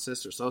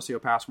narcissists or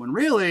sociopaths, when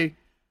really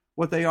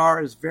what they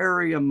are is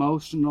very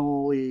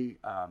emotionally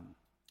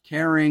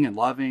caring and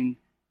loving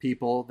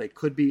people. They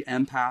could be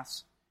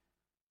empaths,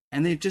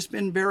 and they've just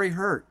been very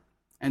hurt.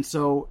 And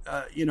so,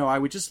 I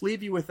would just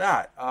leave you with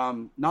that.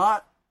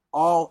 Not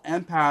all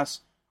empaths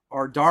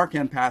are dark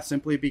empaths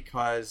simply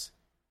because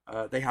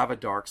they have a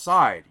dark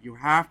side. You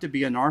have to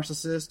be a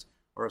narcissist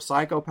or a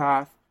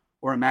psychopath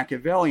or a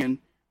Machiavellian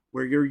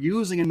where you're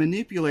using and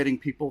manipulating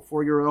people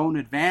for your own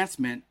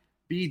advancement.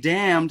 Be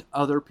damned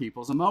other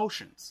people's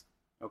emotions.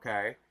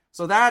 Okay?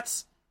 So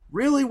that's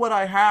really what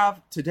I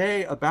have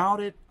today about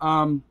it.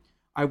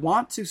 I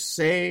want to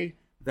say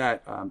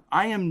that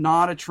I am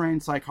not a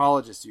trained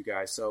psychologist, you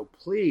guys. So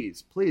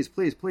please, please,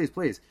 please, please,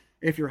 please,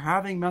 if you're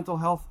having mental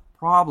health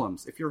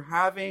problems, if you're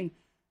having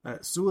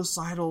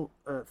suicidal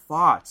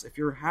thoughts, if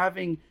you're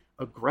having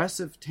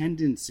aggressive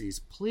tendencies,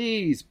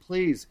 please,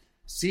 please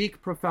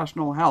seek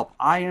professional help.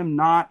 I am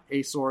not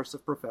a source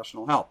of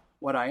professional help.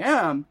 What I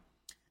am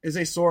is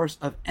a source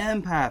of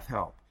empath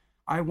help.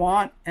 I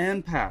want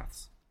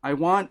empaths. I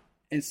want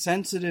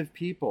sensitive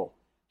people,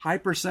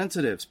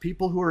 hypersensitives,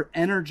 people who are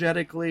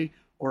energetically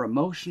or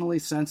emotionally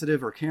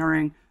sensitive or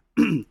caring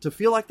to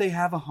feel like they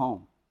have a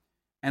home.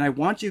 And I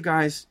want you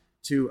guys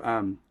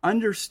to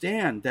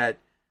understand that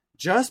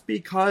just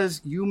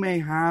because you may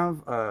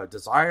have a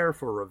desire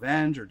for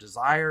revenge or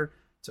desire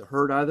to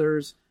hurt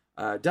others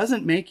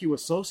doesn't make you a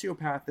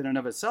sociopath in and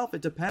of itself.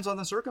 It depends on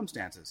the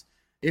circumstances.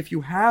 If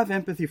you have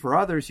empathy for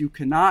others, you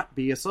cannot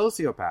be a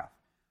sociopath.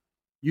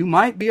 You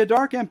might be a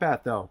dark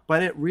empath, though,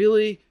 but it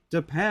really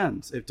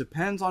depends. It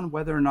depends on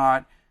whether or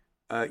not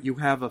you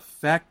have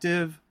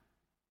effective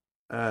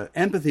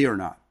empathy or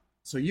not.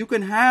 So you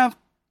can have,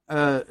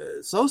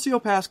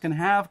 sociopaths can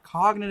have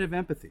cognitive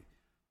empathy,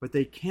 but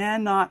they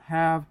cannot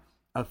have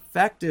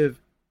effective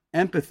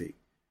empathy.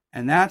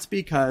 And that's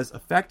because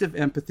effective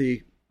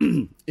empathy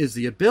is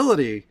the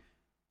ability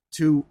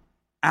to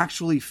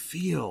actually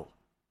feel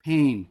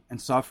pain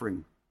and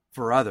suffering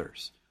for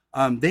others.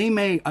 They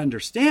may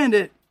understand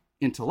it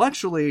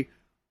intellectually,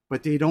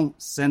 but they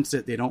don't sense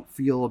it, they don't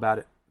feel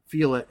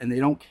it, and they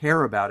don't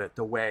care about it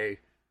the way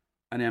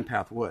an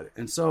empath would.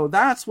 And so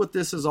that's what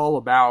this is all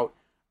about.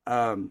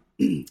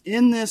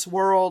 In this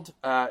world,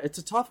 it's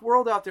a tough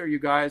world out there, you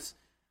guys.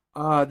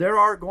 There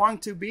are going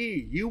to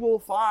be, you will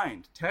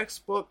find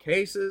textbook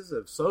cases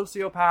of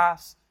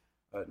sociopaths,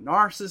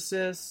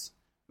 narcissists,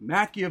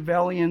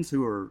 Machiavellians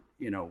who are,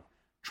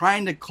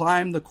 trying to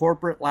climb the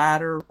corporate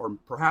ladder, or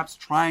perhaps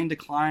trying to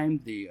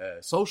climb the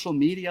social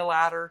media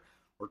ladder,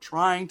 or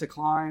trying to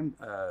climb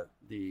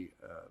the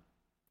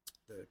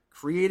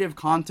creative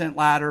content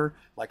ladder,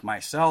 like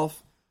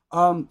myself.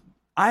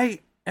 I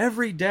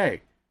every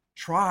day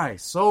try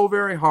so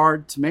very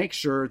hard to make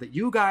sure that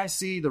you guys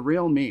see the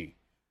real me.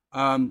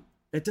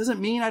 It doesn't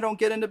mean I don't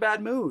get into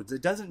bad moods.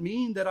 It doesn't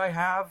mean that I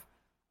have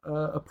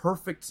a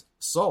perfect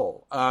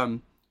soul.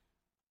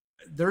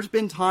 There's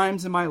been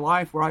times in my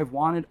life where I've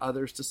wanted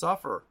others to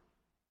suffer.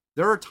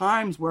 There are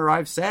times where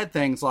I've said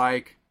things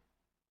like,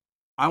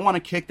 I want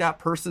to kick that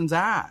person's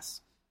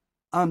ass.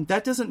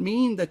 That doesn't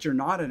mean that you're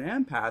not an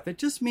empath. It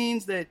just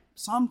means that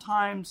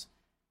sometimes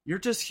you're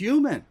just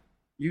human.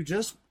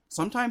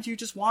 Sometimes you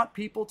just want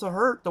people to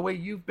hurt the way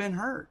you've been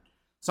hurt.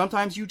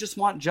 Sometimes you just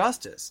want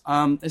justice.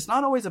 It's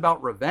not always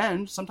about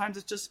revenge. Sometimes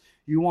it's just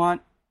you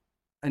want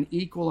an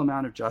equal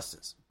amount of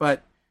justice.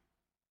 But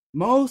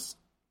most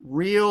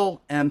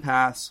real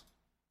empaths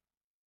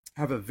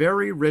have a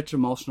very rich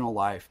emotional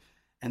life,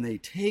 and they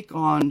take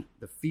on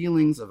the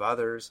feelings of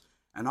others,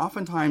 and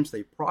oftentimes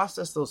they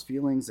process those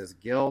feelings as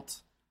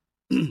guilt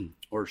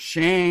or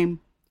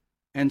shame.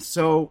 And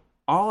so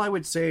all I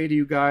would say to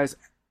you guys,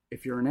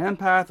 if you're an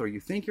empath, or you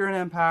think you're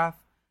an empath,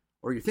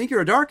 or you think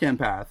you're a dark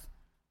empath,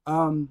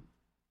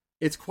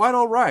 it's quite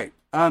all right.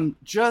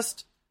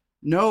 Just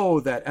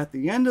know that at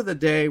the end of the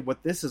day,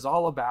 what this is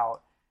all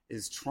about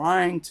is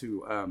trying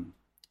to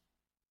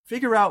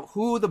figure out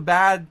who the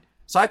bad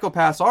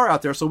psychopaths are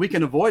out there so we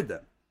can avoid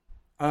them.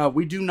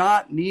 We do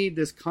not need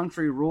this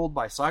country ruled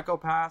by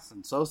psychopaths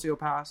and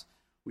sociopaths.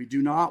 We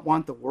do not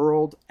want the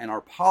world and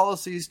our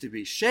policies to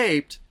be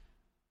shaped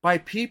by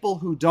people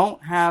who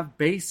don't have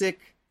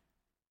basic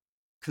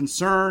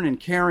concern and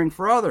caring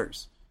for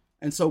others.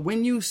 And so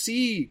when you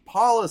see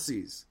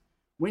policies,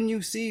 when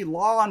you see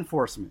law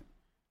enforcement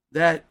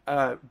that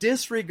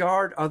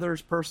disregard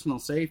others' personal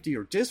safety,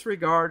 or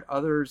disregard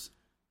others'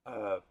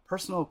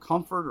 personal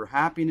comfort or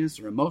happiness,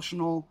 or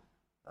emotional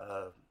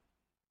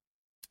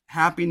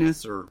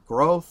happiness or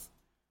growth,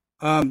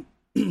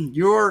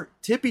 you're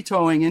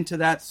tippy-toeing into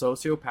that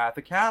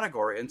sociopathic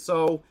category. And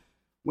so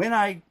when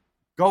I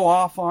go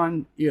off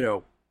on,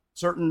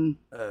 certain,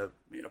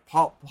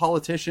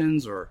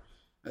 politicians or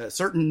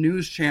certain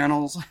news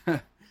channels,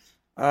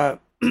 I'm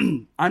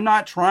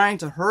not trying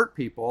to hurt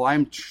people.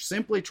 I'm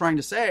simply trying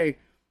to say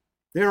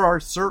there are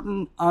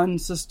certain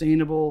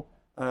unsustainable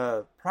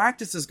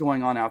practices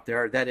going on out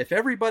there that if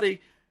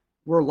everybody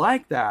were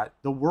like that,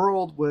 the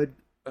world would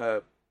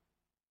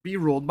be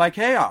ruled by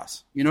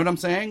chaos. You know what I'm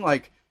saying?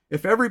 Like,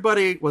 if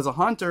everybody was a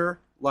hunter,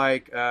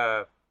 like,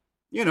 Joe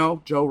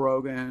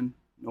Rogan,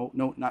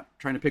 no, not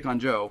trying to pick on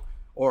Joe,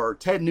 or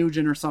Ted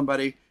Nugent or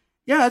somebody,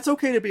 yeah, it's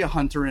okay to be a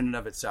hunter in and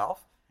of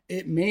itself.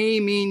 It may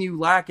mean you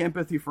lack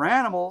empathy for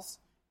animals.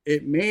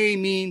 It may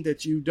mean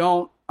that you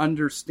don't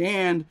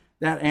understand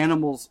that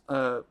animals'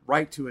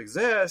 right to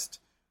exist.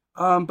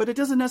 But it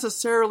doesn't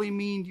necessarily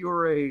mean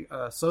you're a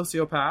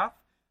sociopath.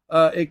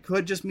 It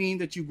could just mean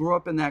that you grew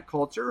up in that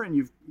culture and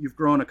you've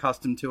grown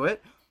accustomed to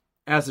it.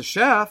 As a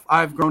chef,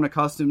 I've grown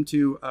accustomed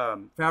to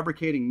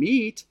fabricating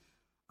meat,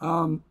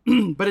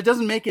 but it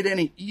doesn't make it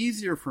any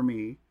easier for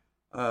me.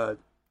 I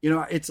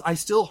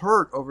still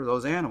hurt over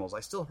those animals. I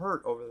still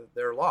hurt over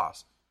their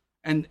loss.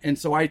 And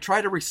so I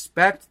try to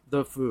respect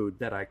the food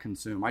that I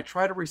consume. I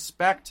try to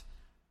respect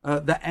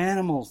the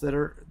animals that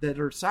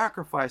are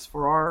sacrificed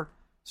for our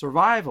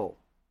survival.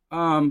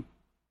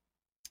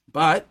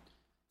 But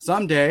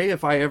someday,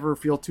 if I ever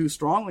feel too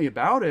strongly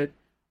about it,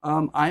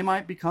 I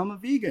might become a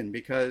vegan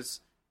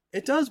because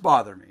it does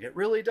bother me. It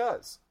really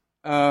does.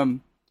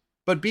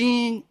 But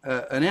being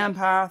an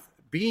empath,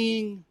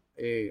 being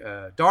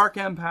a dark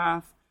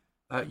empath,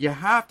 you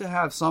have to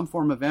have some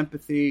form of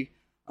empathy.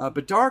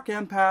 But dark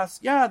empaths,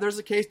 yeah, there's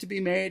a case to be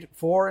made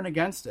for and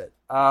against it.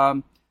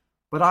 But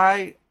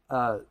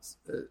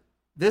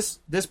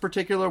this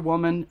particular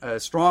woman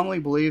strongly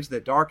believes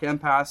that dark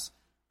empaths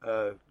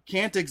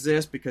can't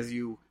exist because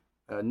you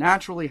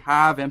naturally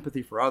have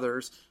empathy for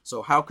others.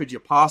 So how could you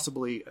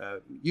possibly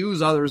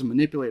use others,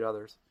 manipulate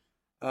others?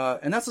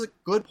 And that's a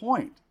good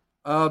point.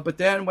 But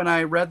then when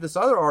I read this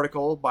other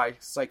article by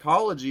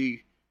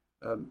psychology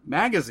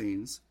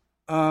magazines,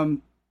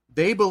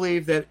 they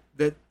believe that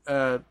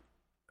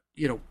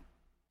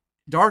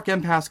dark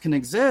empaths can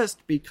exist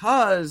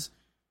because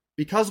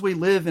we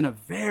live in a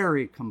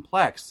very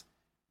complex,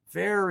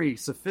 very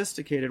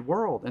sophisticated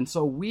world. And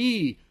so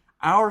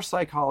our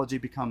psychology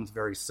becomes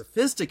very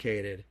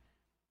sophisticated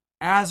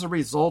as a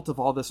result of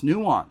all this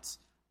nuance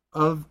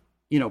of,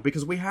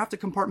 because we have to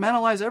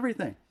compartmentalize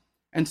everything.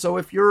 And so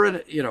if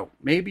you're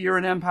maybe you're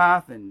an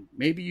empath and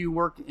maybe you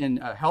work in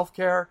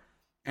healthcare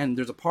and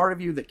there's a part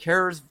of you that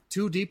cares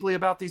too deeply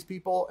about these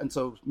people. And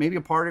so maybe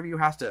a part of you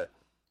has to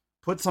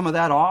put some of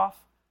that off.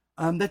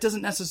 That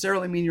doesn't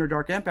necessarily mean you're a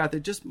dark empath.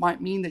 It just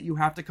might mean that you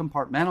have to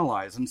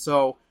compartmentalize. And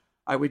so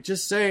I would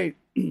just say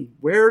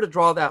where to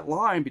draw that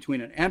line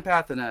between an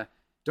empath and a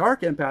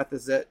dark empath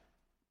is that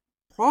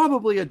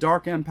probably a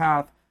dark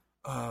empath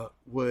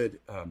would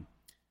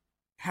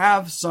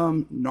have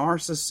some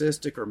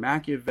narcissistic or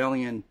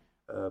Machiavellian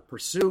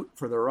pursuit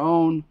for their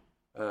own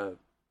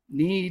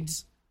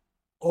needs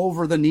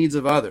over the needs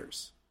of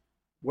others.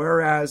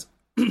 Whereas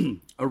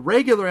a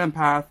regular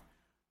empath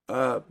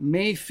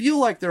may feel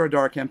like they're a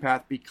dark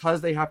empath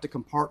because they have to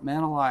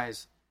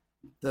compartmentalize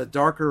the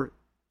darker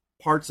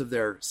parts of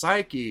their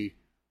psyche,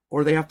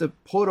 or they have to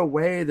put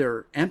away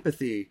their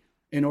empathy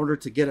in order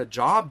to get a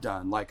job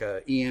done, like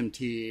a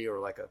EMT or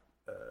like a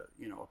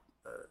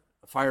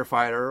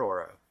firefighter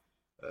or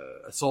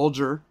a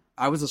soldier.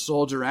 I was a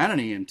soldier and an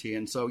EMT,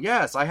 and so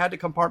yes, I had to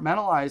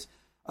compartmentalize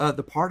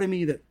the part of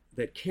me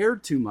that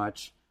cared too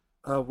much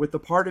with the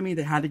part of me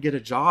that had to get a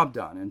job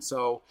done. And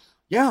so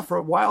yeah, for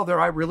a while there,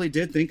 I really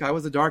did think I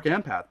was a dark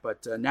empath.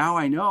 But now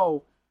I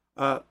know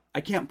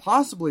I can't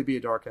possibly be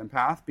a dark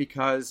empath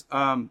because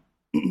I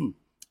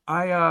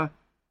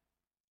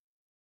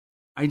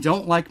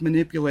don't like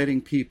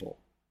manipulating people.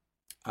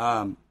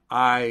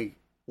 I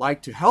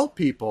like to help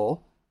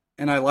people,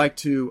 and I like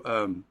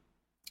to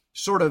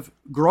sort of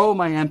grow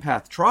my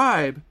empath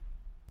tribe.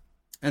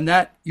 And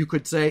that, you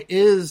could say,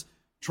 is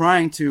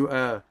trying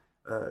to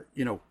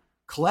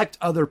collect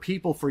other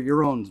people for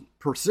your own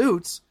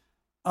pursuits.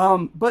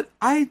 But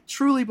I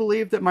truly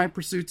believe that my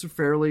pursuits are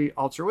fairly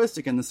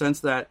altruistic in the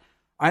sense that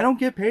I don't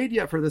get paid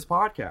yet for this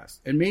podcast.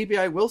 And maybe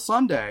I will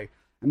someday.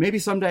 And maybe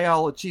someday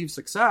I'll achieve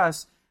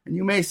success. And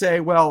you may say,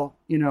 well,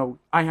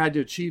 I had to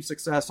achieve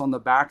success on the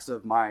backs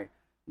of my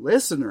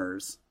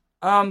listeners.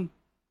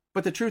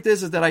 But the truth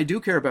is that I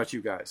do care about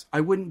you guys. I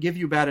wouldn't give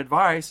you bad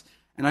advice,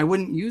 and I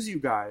wouldn't use you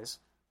guys.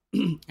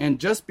 And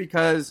just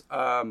because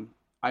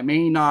I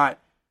may not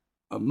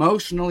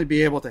emotionally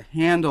be able to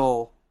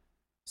handle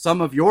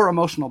some of your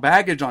emotional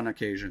baggage on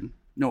occasion,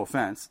 no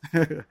offense,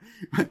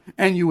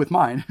 and you with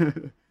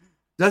mine,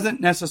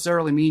 doesn't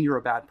necessarily mean you're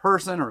a bad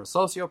person or a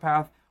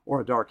sociopath or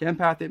a dark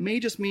empath. It may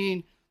just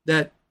mean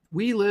that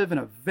we live in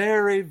a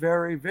very,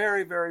 very,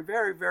 very, very,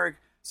 very, very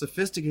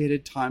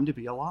sophisticated time to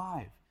be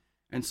alive.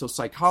 And so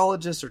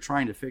psychologists are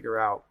trying to figure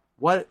out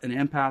what an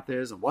empath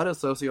is and what a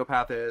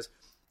sociopath is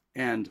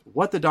and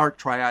what the dark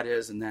triad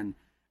is, and then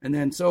And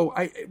then, so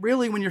I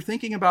really, when you're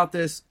thinking about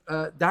this,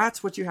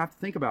 that's what you have to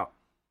think about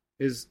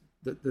is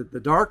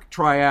the dark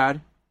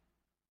triad,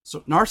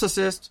 so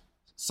narcissist,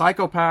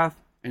 psychopath,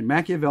 and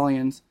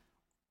Machiavellians,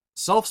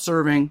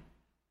 self-serving,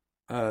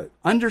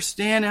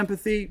 understand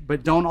empathy,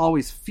 but don't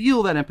always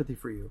feel that empathy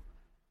for you.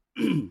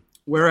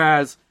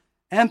 Whereas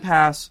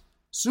empaths,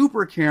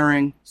 super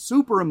caring,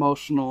 super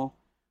emotional,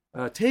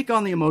 take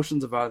on the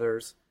emotions of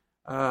others,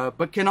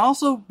 but can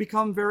also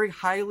become very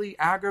highly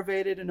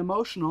aggravated and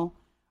emotional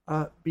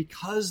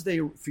because they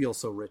feel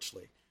so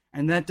richly.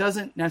 And that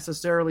doesn't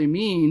necessarily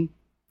mean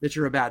that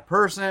you're a bad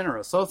person or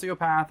a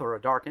sociopath or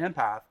a dark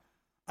empath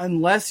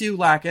unless you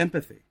lack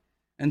empathy.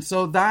 And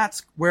so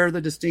that's where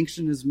the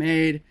distinction is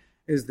made,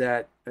 is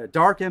that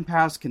dark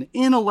empaths can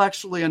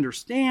intellectually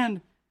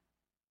understand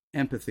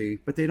empathy,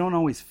 but they don't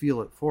always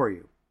feel it for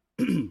you.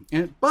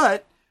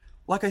 But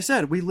like I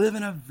said, we live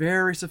in a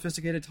very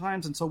sophisticated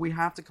times, and so we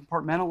have to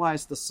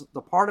compartmentalize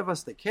the part of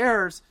us that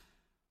cares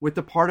with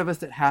the part of us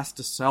that has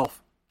to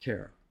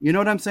self-care. You know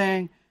what I'm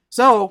saying?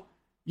 So,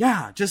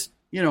 yeah, just,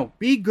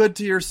 be good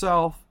to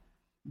yourself,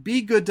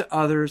 be good to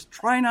others.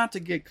 Try not to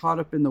get caught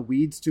up in the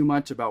weeds too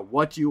much about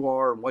what you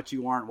are and what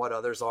you aren't, what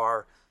others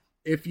are.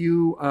 If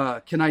you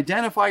can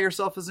identify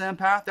yourself as an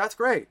empath, that's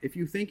great. If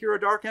you think you're a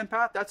dark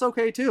empath, that's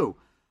okay too.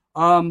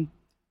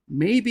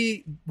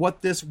 Maybe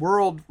what this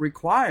world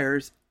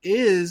requires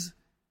is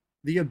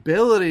the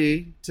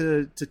ability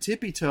to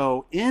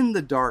tippy-toe in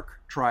the dark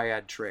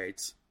triad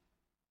traits,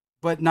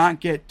 but not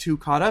get too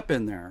caught up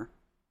in there.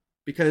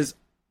 Because,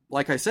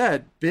 like I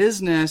said,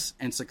 business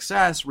and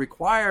success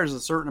requires a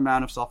certain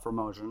amount of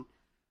self-promotion,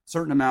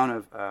 certain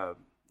amount of,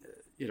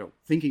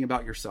 thinking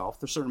about yourself,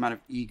 there's a certain amount of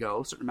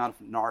ego, certain amount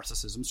of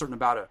narcissism, certain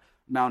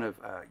amount of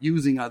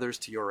using others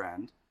to your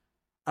end,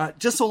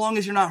 just so long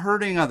as you're not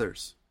hurting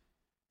others.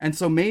 And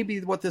so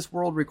maybe what this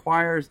world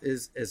requires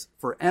is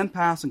for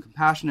empaths and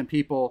compassionate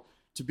people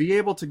to be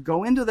able to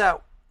go into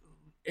that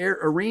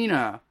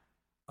arena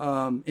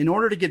in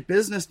order to get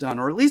business done,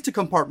 or at least to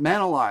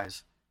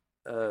compartmentalize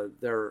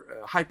their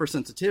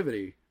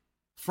hypersensitivity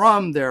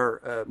from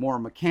their more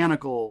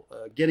mechanical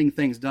getting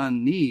things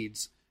done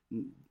needs.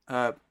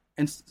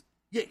 And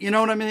you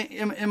know what I mean?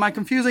 Am I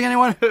confusing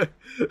anyone?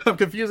 I'm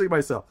confusing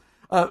myself.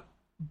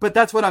 But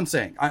that's what I'm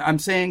saying. I'm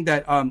saying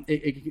that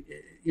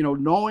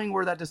knowing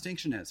where that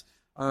distinction is.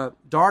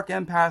 Dark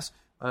empaths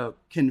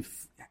can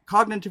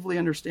cognitively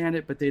understand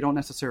it, but they don't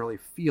necessarily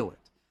feel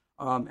it.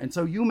 And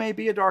so you may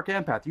be a dark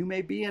empath. You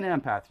may be an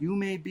empath. You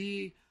may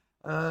be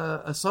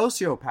a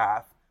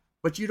sociopath,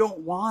 but you don't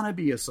want to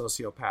be a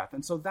sociopath.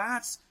 And so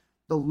that's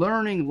the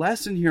learning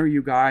lesson here,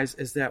 you guys,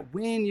 is that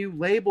when you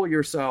label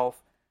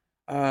yourself,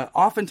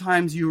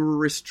 oftentimes you're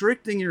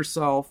restricting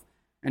yourself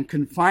and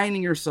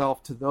confining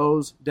yourself to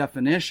those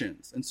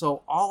definitions. And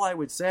so all I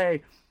would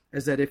say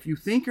is that if you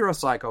think you're a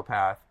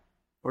psychopath,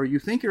 or you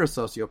think you're a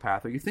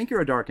sociopath, or you think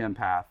you're a dark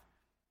empath,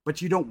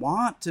 but you don't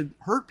want to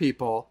hurt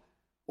people,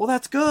 well,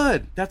 that's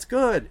good. That's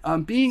good.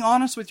 Being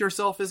honest with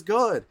yourself is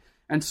good.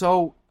 And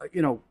so,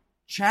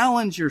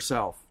 challenge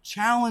yourself.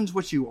 Challenge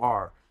what you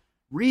are.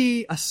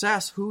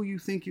 Reassess who you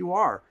think you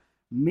are.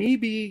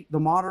 Maybe the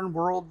modern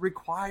world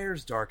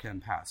requires dark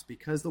empaths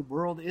because the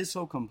world is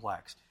so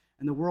complex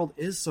and the world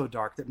is so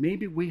dark that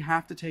maybe we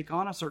have to take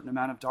on a certain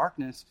amount of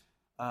darkness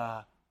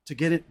to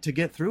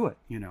get through it.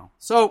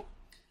 So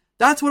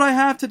that's what I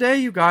have today,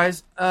 you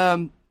guys.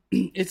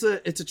 It's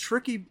a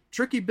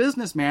tricky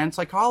business, man.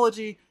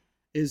 Psychology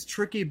is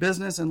tricky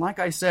business, and like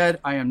I said,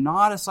 I am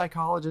not a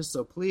psychologist,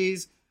 so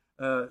please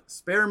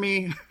spare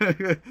me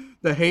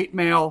the hate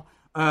mail.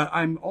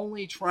 I'm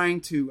only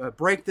trying to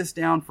break this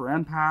down for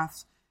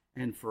empaths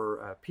and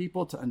for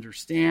people to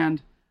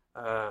understand.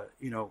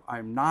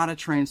 I'm not a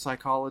trained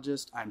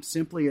psychologist. I'm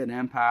simply an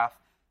empath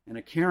and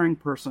a caring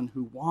person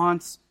who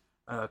wants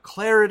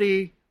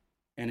clarity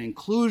and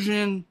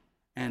inclusion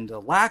and a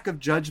lack of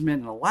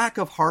judgment and a lack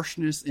of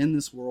harshness in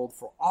this world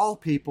for all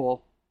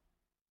people.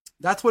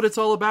 That's what it's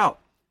all about.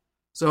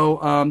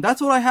 So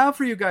that's what I have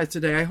for you guys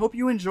today. I hope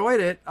you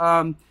enjoyed it.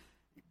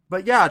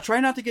 But yeah, try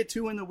not to get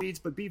too in the weeds,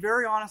 but be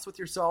very honest with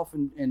yourself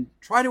and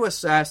try to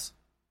assess,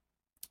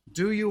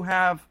 do you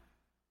have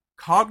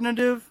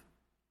cognitive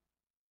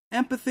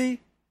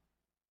empathy?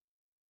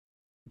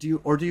 Do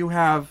you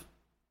have,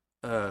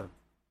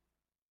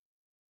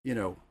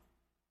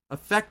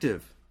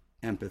 effective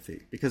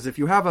empathy? Because if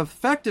you have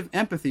effective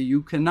empathy,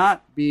 you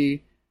cannot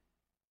be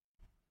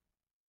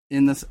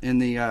in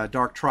the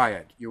dark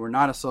triad. You are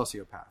not a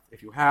sociopath.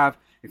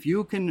 If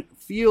you can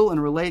feel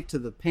and relate to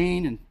the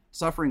pain and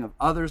suffering of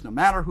others, no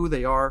matter who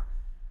they are,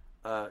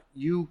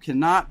 you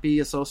cannot be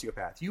a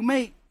sociopath. You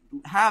may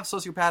have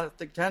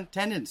sociopathic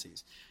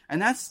tendencies.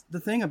 And that's the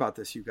thing about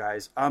this, you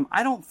guys.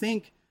 I don't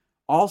think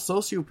all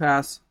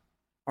sociopaths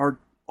are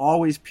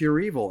always pure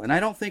evil. And I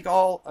don't think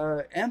all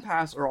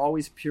empaths are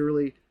always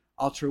purely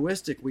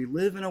altruistic. We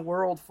live in a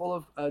world full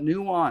of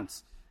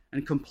nuance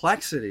and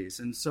complexities.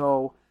 And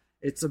so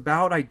it's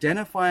about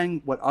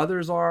identifying what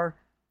others are.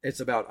 It's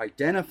about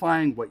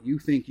identifying what you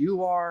think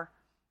you are.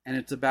 And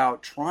it's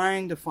about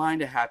trying to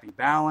find a happy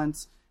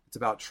balance. It's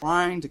about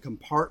trying to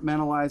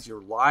compartmentalize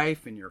your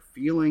life and your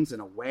feelings in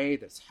a way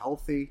that's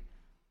healthy.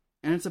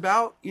 And it's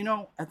about,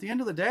 at the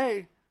end of the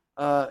day,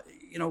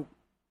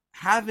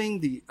 having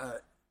the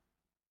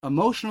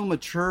emotional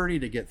maturity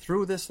to get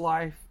through this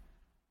life,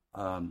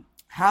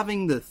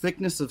 having the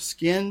thickness of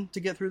skin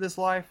to get through this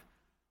life,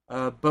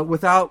 but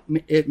without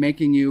it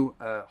making you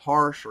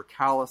harsh or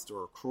calloused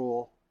or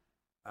cruel.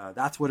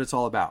 That's what it's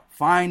all about.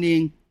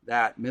 Finding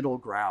that middle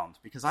ground,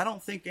 because I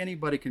don't think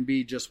anybody can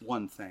be just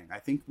one thing. I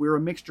think we're a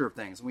mixture of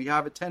things, and we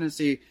have a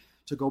tendency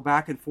to go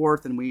back and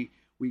forth, and we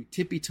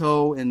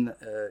tippy-toe in,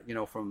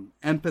 from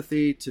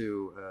empathy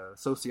to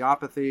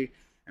sociopathy,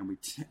 and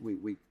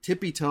we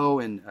tippy-toe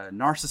in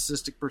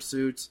narcissistic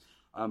pursuits.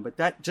 But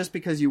that, just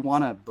because you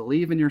want to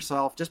believe in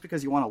yourself, just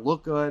because you want to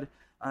look good,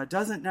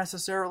 doesn't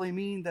necessarily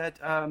mean that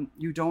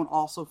you don't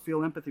also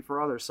feel empathy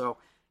for others. So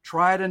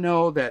try to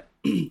know that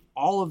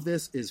all of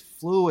this is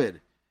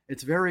fluid.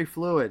 It's very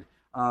fluid.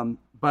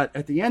 But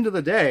at the end of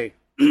the day,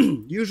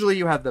 usually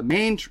you have the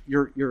main,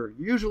 you're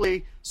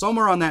usually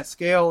somewhere on that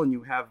scale, and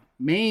you have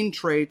main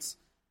traits,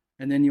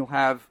 and then you'll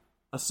have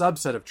a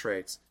subset of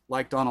traits,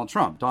 like Donald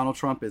Trump. Donald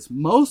Trump is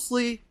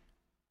mostly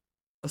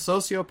a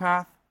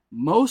sociopath,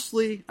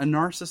 mostly a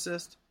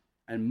narcissist,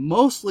 and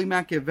mostly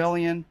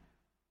Machiavellian,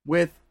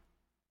 with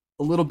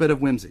a little bit of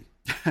whimsy.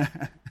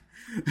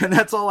 And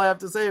that's all I have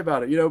to say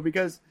about it,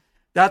 because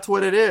that's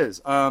what it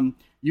is.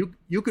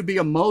 You could be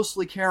a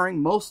mostly caring,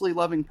 mostly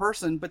loving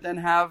person, but then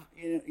have,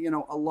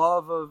 a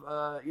love of,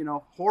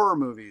 horror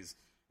movies.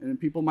 And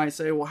people might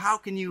say, well, how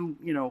can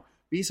you,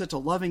 be such a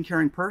loving,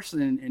 caring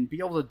person and be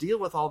able to deal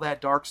with all that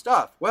dark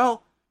stuff?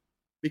 Well,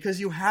 because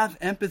you have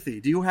empathy.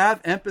 Do you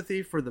have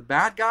empathy for the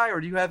bad guy,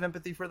 or do you have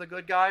empathy for the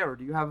good guy, or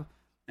do you have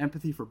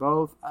empathy for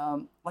both?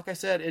 Like I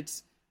said,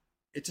 it's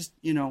just,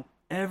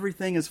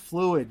 everything is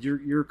fluid.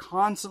 You're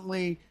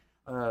constantly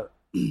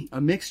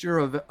a mixture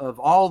of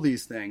all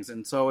these things.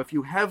 And so if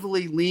you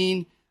heavily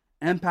lean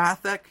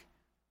empathic,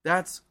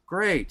 that's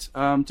great.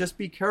 Just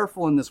be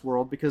careful in this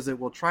world, because it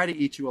will try to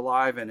eat you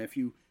alive. And if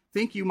you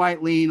think you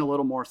might lean a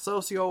little more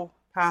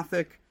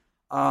sociopathic,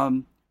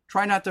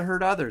 try not to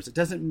hurt others. It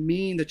doesn't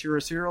mean that you're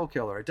a serial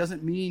killer. It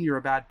doesn't mean you're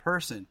a bad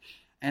person.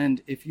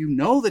 And if you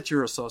know that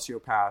you're a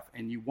sociopath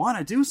and you want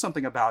to do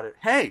something about it,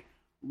 hey,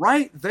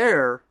 right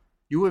there,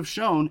 you have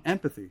shown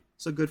empathy.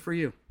 So good for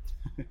you.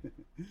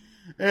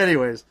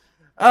 Anyways,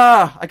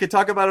 I could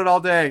talk about it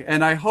all day,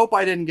 and I hope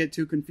I didn't get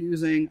too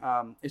confusing.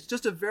 It's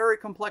just a very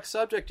complex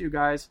subject, you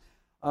guys.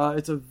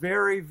 It's a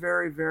very,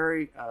 very,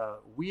 very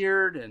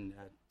weird and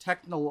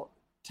technical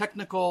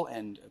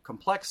and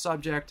complex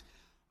subject.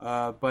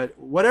 But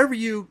whatever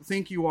you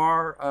think you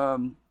are,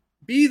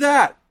 be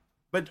that.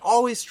 But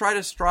always try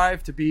to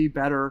strive to be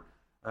better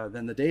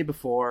than the day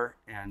before.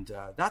 And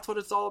that's what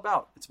it's all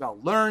about. It's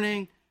about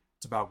learning.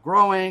 It's about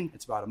growing.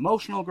 It's about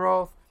emotional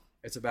growth.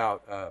 It's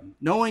about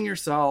knowing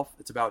yourself.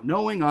 It's about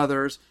knowing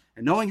others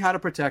and knowing how to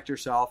protect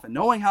yourself and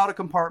knowing how to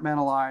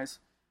compartmentalize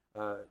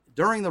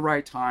during the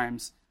right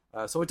times.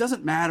 So it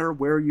doesn't matter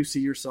where you see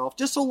yourself,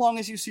 just so long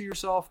as you see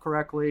yourself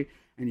correctly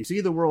and you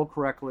see the world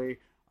correctly.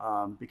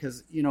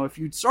 Because, if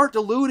you start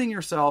deluding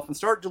yourself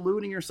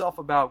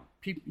about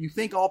people, you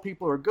think all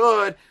people are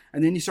good,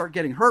 and then you start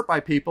getting hurt by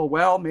people,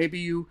 well, maybe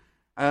you,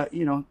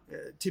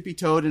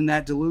 tippy-toed in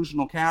that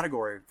delusional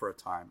category for a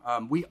time.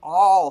 We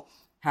all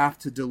have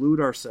to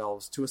delude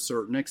ourselves to a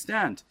certain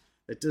extent.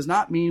 It does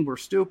not mean we're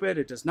stupid.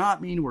 It does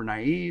not mean we're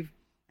naive.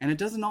 And it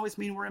doesn't always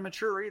mean we're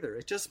immature either.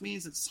 It just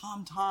means that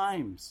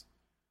sometimes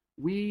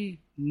we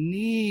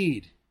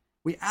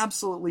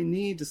absolutely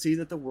need to see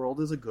that the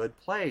world is a good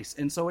place.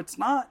 And so it's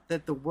not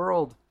that the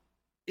world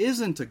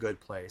isn't a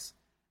good place.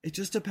 It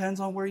just depends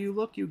on where you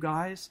look, you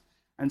guys.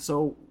 And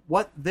so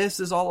what this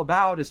is all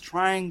about is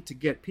trying to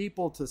get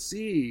people to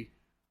see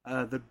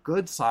the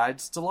good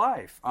sides to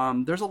life.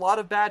 There's a lot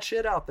of bad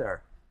shit out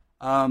there.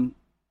 And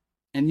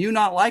you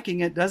not liking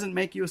it doesn't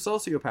make you a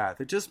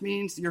sociopath. It just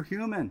means you're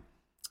human.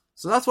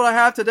 So that's what I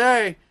have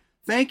today.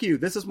 Thank you.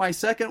 This is my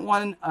second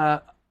one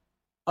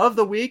of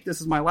the week. This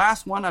is my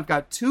last one. I've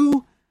got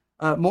 2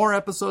 more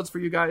episodes for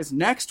you guys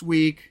next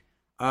week.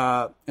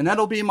 And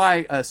that'll be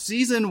my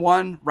season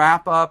 1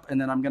 wrap up. And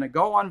then I'm going to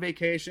go on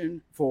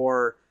vacation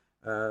for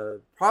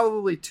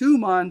probably 2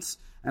 months.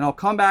 And I'll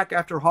come back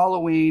after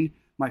Halloween,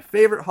 my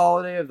favorite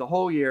holiday of the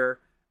whole year.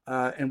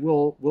 And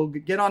we'll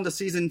get on to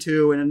season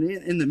 2. And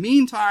in the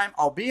meantime,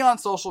 I'll be on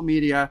social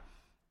media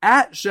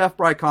at Chef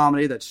Bry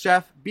Comedy. That's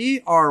Chef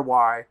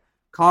BRY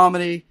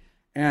Comedy.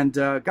 And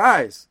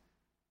guys,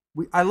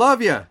 I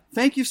love you.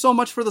 Thank you so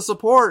much for the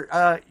support.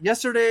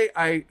 Yesterday,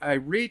 I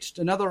reached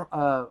another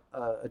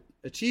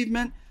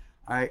achievement.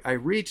 I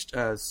reached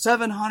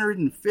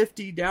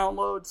 750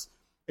 downloads.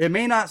 It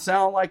may not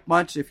sound like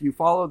much if you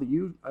follow the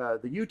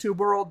YouTube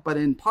world, but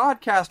in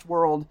podcast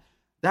world,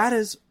 that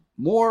is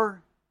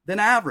more than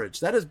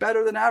average. That is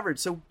better than average.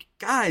 So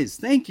guys,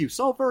 thank you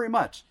so very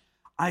much.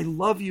 I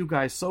love you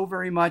guys so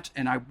very much,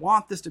 and I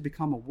want this to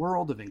become a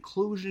world of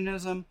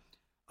inclusionism,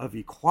 of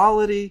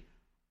equality,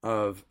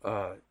 of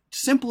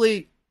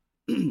simply,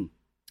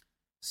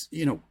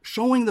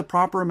 showing the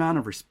proper amount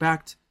of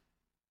respect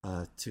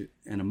to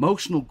an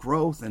emotional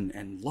growth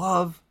and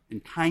love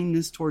and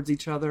kindness towards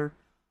each other.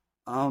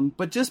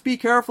 But just be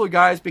careful,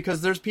 guys,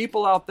 because there's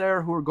people out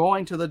there who are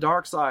going to the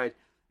dark side,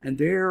 and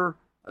they're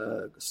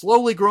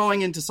slowly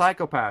growing into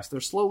psychopaths.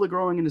 They're slowly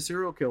growing into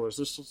serial killers.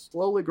 They're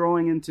slowly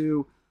growing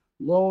into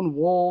lone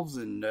wolves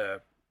and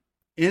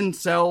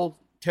incel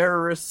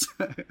terrorists.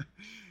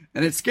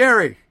 And it's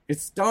scary.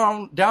 It's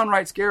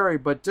downright scary.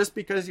 But just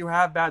because you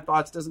have bad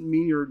thoughts doesn't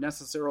mean you're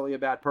necessarily a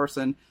bad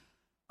person.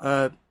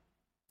 Like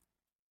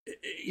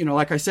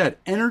I said,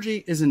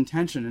 energy is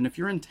intention. And if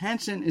your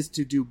intention is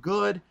to do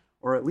good,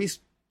 or at least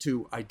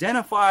to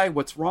identify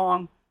what's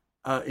wrong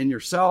in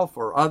yourself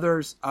or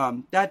others,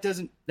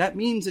 that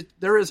means that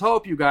there is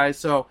hope, you guys.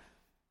 So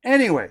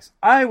anyways,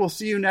 I will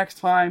see you next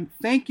time.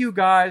 Thank you,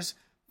 guys.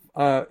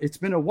 It's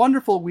been a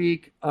wonderful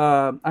week.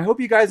 I hope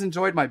you guys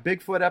enjoyed my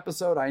Bigfoot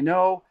episode. I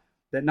know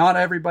that not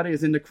everybody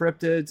is into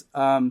cryptids.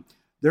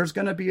 There's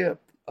going to be a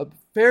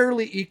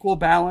fairly equal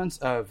balance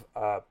of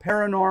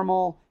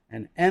paranormal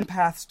and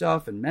empath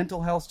stuff and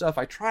mental health stuff.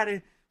 I try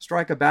to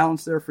strike a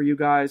balance there for you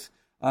guys.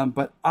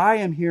 But I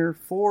am here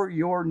for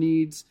your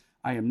needs.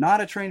 I am not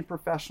a trained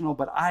professional,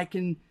 but I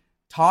can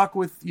talk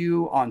with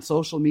you on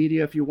social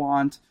media if you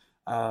want.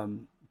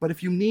 But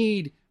if you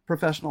need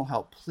professional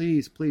help,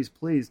 please, please,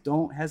 please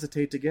don't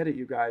hesitate to get it,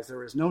 you guys.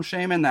 There is no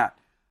shame in that.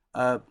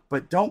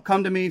 But don't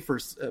come to me for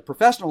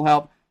professional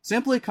help.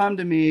 Simply come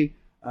to me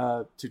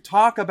to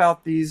talk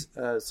about these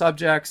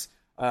subjects.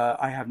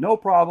 I have no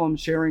problem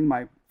sharing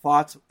my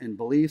thoughts and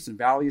beliefs and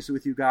values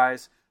with you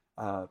guys.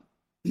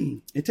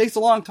 It takes a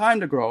long time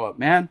to grow up,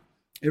 man.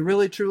 It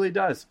really, truly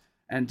does.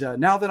 And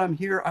now that I'm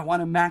here, I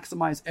want to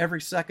maximize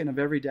every second of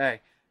every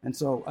day. And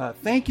so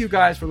thank you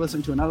guys for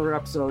listening to another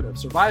episode of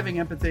Surviving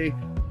Empathy.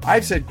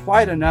 I've said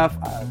quite enough.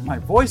 My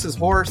voice is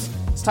hoarse.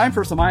 It's time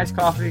for some iced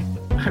coffee.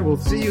 I will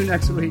see you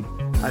next week.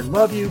 I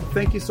love you.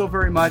 Thank you so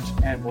very much.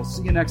 And we'll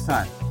see you next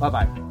time.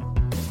 Bye-bye.